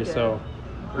 Okay, so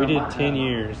we did 10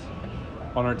 years.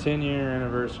 On our 10-year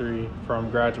anniversary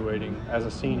from graduating as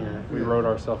a senior, we wrote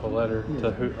ourselves a letter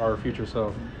to our future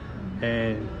self.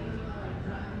 And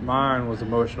mine was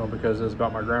emotional because it was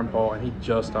about my grandpa, and he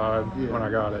just died Yeah. when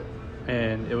I got it.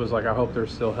 And it was like, I hope they're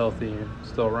still healthy and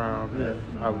still around. Yeah.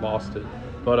 And I lost it.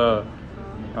 But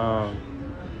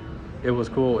it was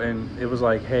cool. And it was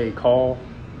like, hey, call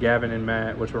Gavin and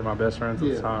Matt, which were my best friends at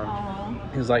Yeah. the time. Aw.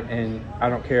 He was like, and I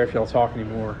don't care if y'all talk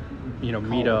anymore, you know,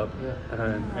 meet up.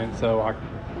 Yeah. And so I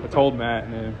told Matt,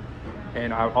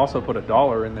 and I also put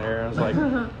 $1 in there. I was like,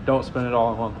 don't spend it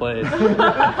all in one place.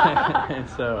 And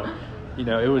so, you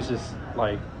know, it was just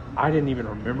like, I didn't even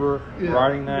remember Yeah.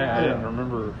 writing that. I Yeah. didn't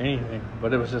remember anything,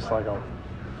 but it was just like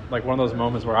one of those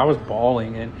moments where I was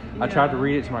bawling, and I tried to Yeah.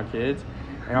 read it to my kids,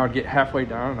 and I would get halfway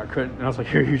down and I couldn't, and I was like,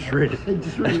 here, you should read it.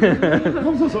 Just read it.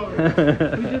 I'm so sorry. We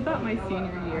did that my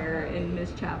senior year in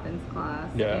Miss Chapin's class,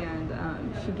 Yeah. and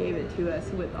she gave it to us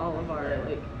with all of our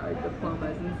our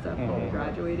diplomas and stuff when we Mhm.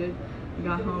 graduated. We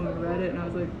got home and read it, and I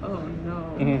was like, oh no,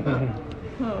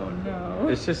 oh no.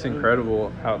 It's just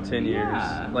incredible how 10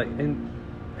 Yeah. years, like, and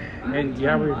Only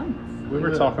yeah, 10 months. we were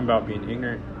Yeah. talking about being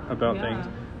ignorant about Yeah. things,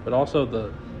 but also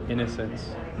the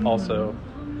innocence also,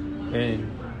 and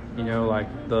you know, like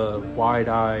the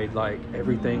wide-eyed, like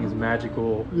everything is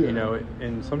magical, Yeah. you know,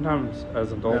 and sometimes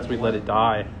as adults we let it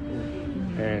die,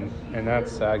 and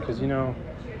that's sad, because you know,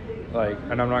 like,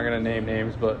 and I'm not gonna name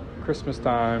names, but Christmas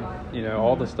time, you know,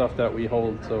 all the stuff that we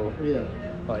hold so, Yeah.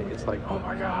 like, it's like, oh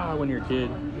my god, when you're a kid,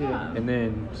 Yeah. and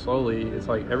then slowly it's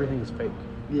like everything's fake,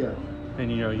 Yeah.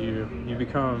 and you know, you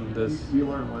become this, You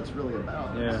learn what it's really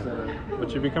about. yeah, Instead of,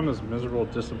 but you become this miserable,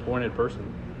 disappointed person,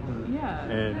 Yeah.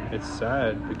 and it's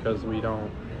sad because we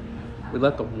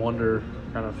let the wonder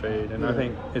kind of fade, and I Yeah.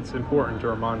 think it's important to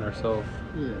remind ourselves,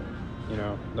 yeah. you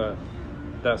know,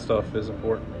 that stuff is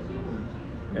important,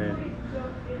 and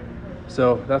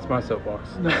so that's my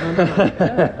soapbox. No.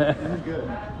 You're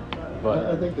good. But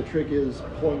I think the trick is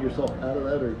pulling yourself out of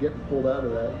that, or getting pulled out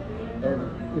of that,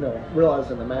 and you know,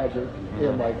 realizing the magic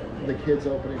in like the kids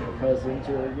opening the presents,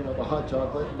 or you know, the hot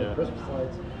chocolate and Yeah. the Christmas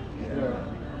lights. You know,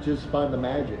 just find the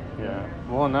magic. yeah,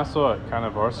 well, and that's what kind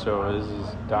of our show is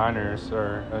diners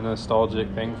are a nostalgic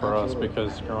thing for us, Absolutely.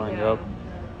 because growing Yeah. up,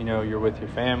 you know, you're with your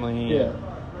family, Yeah.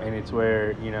 and it's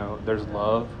where, you know, there's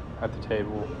love, at the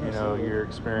table. You know, you're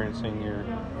experiencing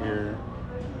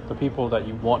the people that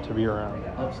you want to be around,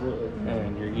 Absolutely.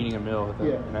 and you're eating a meal with them.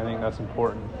 Yeah. And I think that's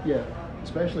important. Yeah,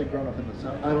 especially growing up in the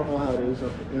South. I don't know how it is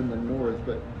up in the North,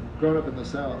 but growing up in the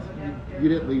South, you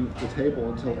didn't leave the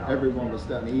table until everyone was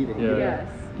done eating. Yeah.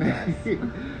 Yes.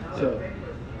 So,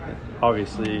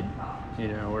 Obviously, you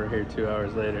know, we're here 2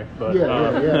 hours later, but yeah.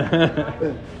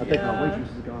 I think Yeah. my waitress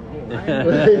has gone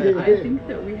home. I think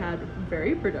that we had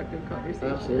very productive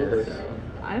conversations. Absolutely. So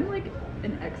I'm like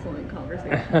an excellent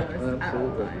conversationalist at all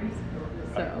Absolutely. times.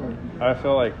 So I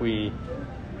feel like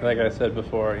like I said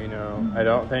before, you know, I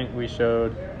don't think we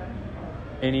showed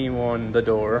anyone the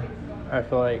door. I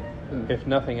feel like if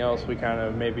nothing else, we kind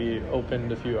of maybe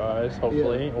opened a few eyes,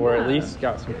 hopefully, Yeah. or at Yeah. least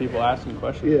got some people asking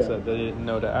questions Yeah. that they didn't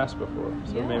know to ask before.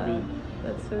 So yeah, maybe,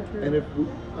 that's so true. And if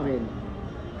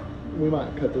we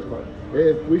might cut this part.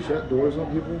 If we shut doors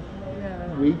on people,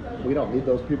 yeah. we don't need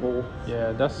those people.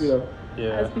 yeah, that's, You know. yeah.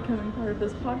 As becoming part of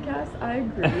this podcast, I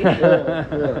agree.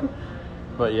 Yeah.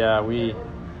 But yeah, we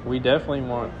definitely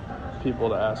want people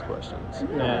to ask questions.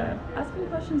 Yeah. And Asking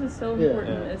questions is so Yeah.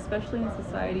 important, Yeah. especially in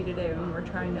society today when we're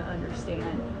trying to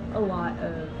understand a lot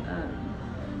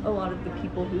of the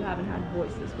people who haven't had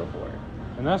voices before.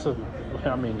 And that's it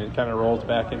kind of rolls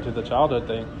back into the childhood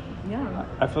thing. Yeah.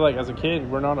 I feel like as a kid,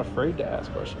 we're not afraid to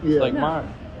ask questions. Yeah. Like No.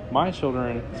 my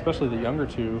children, especially the younger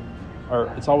two,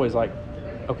 it's always like,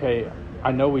 okay,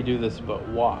 I know we do this, but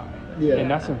why? Yeah. And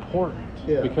that's important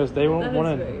Yeah. because they That don't is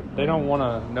want very to. They don't want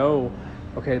to know.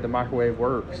 Okay, the microwave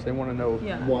works. They want to know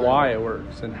Yeah. why it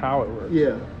works and how it works.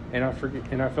 Yeah. And I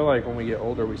feel like when we get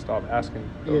older, we stop asking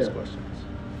those Yeah. questions,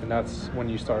 and that's when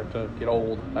you start to get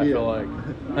old. I Yeah. feel like.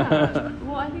 Yeah.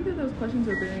 Well, I think that those questions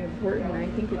are very important. And I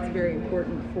think it's very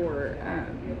important for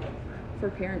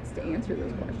parents to answer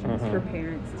those questions, for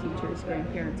parents, teachers,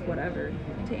 grandparents, whatever,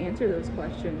 to answer those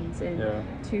questions and Yeah.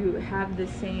 to have the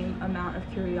same amount of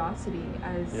curiosity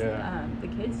as Yeah. the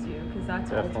kids do, because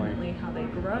that's Definitely. ultimately how they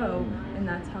grow and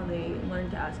that's how they learn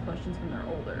to ask questions when they're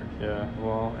older. Yeah,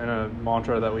 well, and a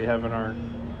mantra that we have in our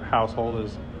household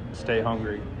is stay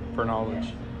hungry for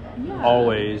knowledge. Yeah.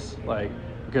 Always,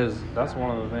 because that's one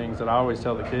of the things that I always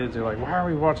tell the kids. They're like, why are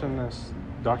we watching this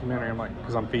documentary? I'm like,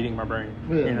 because I'm feeding my brain.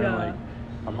 Yeah. You know, Yeah.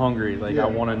 I'm hungry. Yeah. I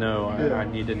want to know. Yeah. I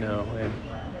need to know.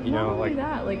 And, Not only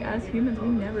that, as humans, we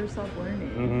never stop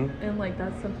learning. Mhm. And,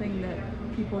 that's something that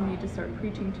people need to start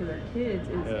preaching to their kids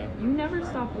is Yeah. you never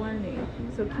stop learning.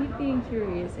 So keep being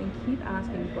curious and keep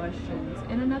asking questions.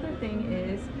 And another thing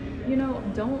is,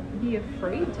 don't be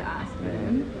afraid to ask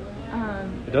them.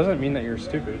 it doesn't mean that you're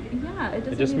stupid. Yeah, it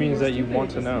doesn't just mean means you're that you stupid, want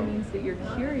to know. It just means that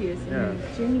you're curious and Yeah. you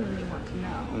genuinely want to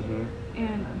know. Hmm.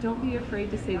 And don't be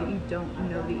afraid to say that you don't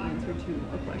know the answer to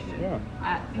a question Yeah.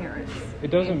 at parents.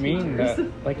 It doesn't and mean teachers.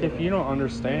 that, if you don't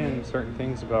understand certain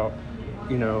things about,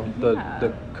 Yeah.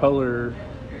 the color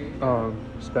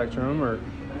spectrum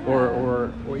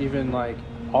or even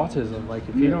autism,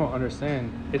 if you don't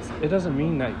understand, it doesn't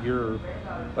mean that you're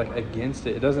against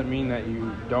it. It doesn't mean that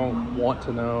you don't want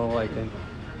to know,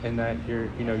 and that you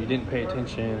didn't pay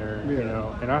attention or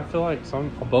and I feel like on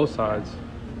both sides,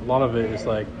 a lot of it is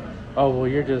oh well,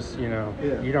 you're just you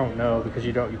don't know because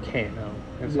you can't know.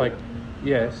 It's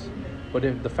yes, but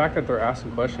if the fact that they're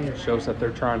asking questions shows that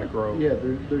they're trying to grow. Yeah,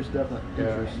 there's definitely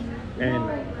interest. And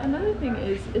Well, another thing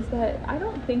is that I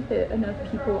don't think that enough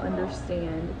people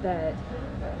understand that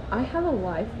I have a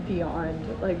life beyond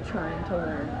trying to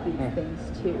learn these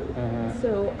things too.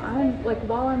 So I'm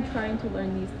while I'm trying to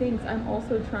learn these things, I'm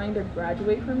also trying to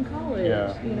graduate from college.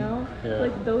 Yeah. Yeah.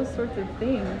 Those sorts of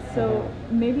things. So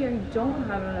maybe I don't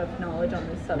have enough knowledge on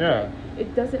this subject. Yeah.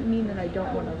 It doesn't mean that I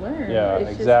don't want to learn. Yeah, It's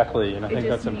just- exactly, and I it think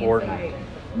just that's means important. that I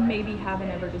maybe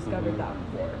haven't ever discovered that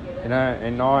before.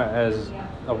 and not as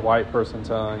a white person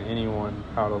telling anyone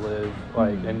how to live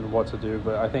and what to do,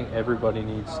 but I think everybody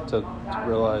needs to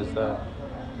realize that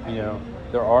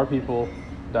there are people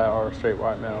that are straight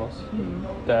white males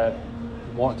that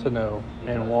want to know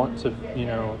and want to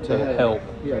help.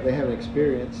 Yeah, they haven't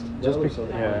experienced those.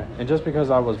 And just because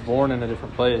I was born in a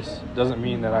different place doesn't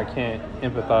mean that I can't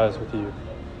empathize with you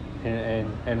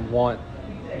and want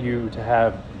you to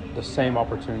have the same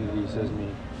opportunities as me.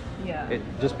 Yeah.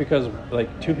 Just because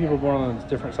two people born on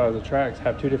different sides of the tracks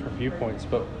have two different viewpoints,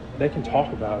 but they can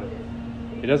talk about it.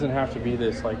 It doesn't have to be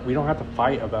this we don't have to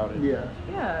fight about it. Yeah.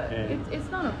 Yeah, And- it's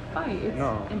not a fight. It's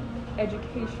No. an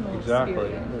educational Exactly,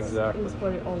 experience. exactly. Is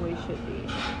what it always should be.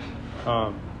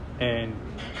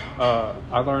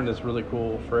 I learned this really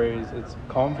cool phrase. It's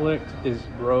conflict is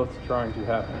growth trying to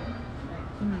happen.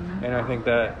 And I think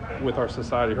that with our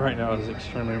society right now is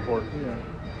extremely important. Yeah.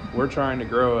 we're trying to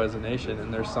grow as a nation,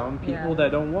 and there's some people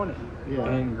that don't want it. Yeah.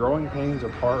 And growing pains are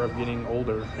part of getting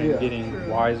older and getting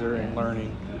wiser and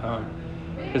learning.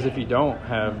 Because if you don't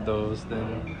have those,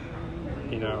 then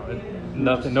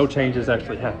no change is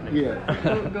actually happening. Yeah.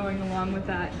 So going along with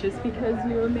that, just because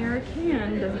you're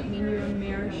American doesn't mean you're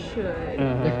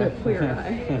American. Queer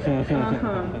eye.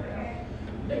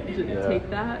 Just take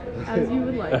that as you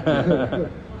would like.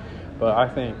 But I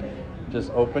think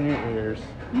just open your ears,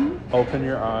 open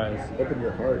your eyes, Open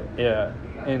your heart. yeah,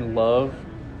 and love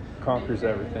conquers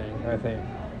everything, I think.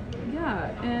 Yeah,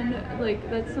 and like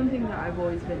that's something that I've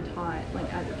always been taught,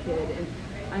 like as a kid, and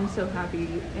I'm so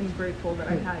happy and grateful that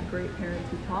I had great parents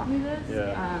who taught me this.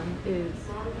 Is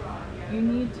you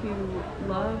need to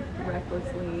love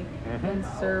recklessly and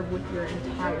serve with your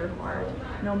entire heart,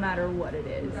 no matter what it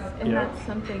is. And that's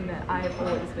something that I've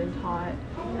always been taught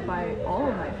by all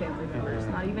of my family members,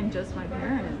 not even just my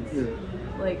parents.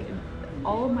 Like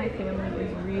all of my family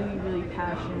is really, really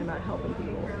passionate about helping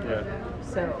people. Yeah.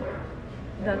 So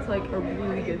that's like a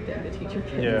really good thing to teach your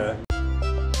kids. Yeah.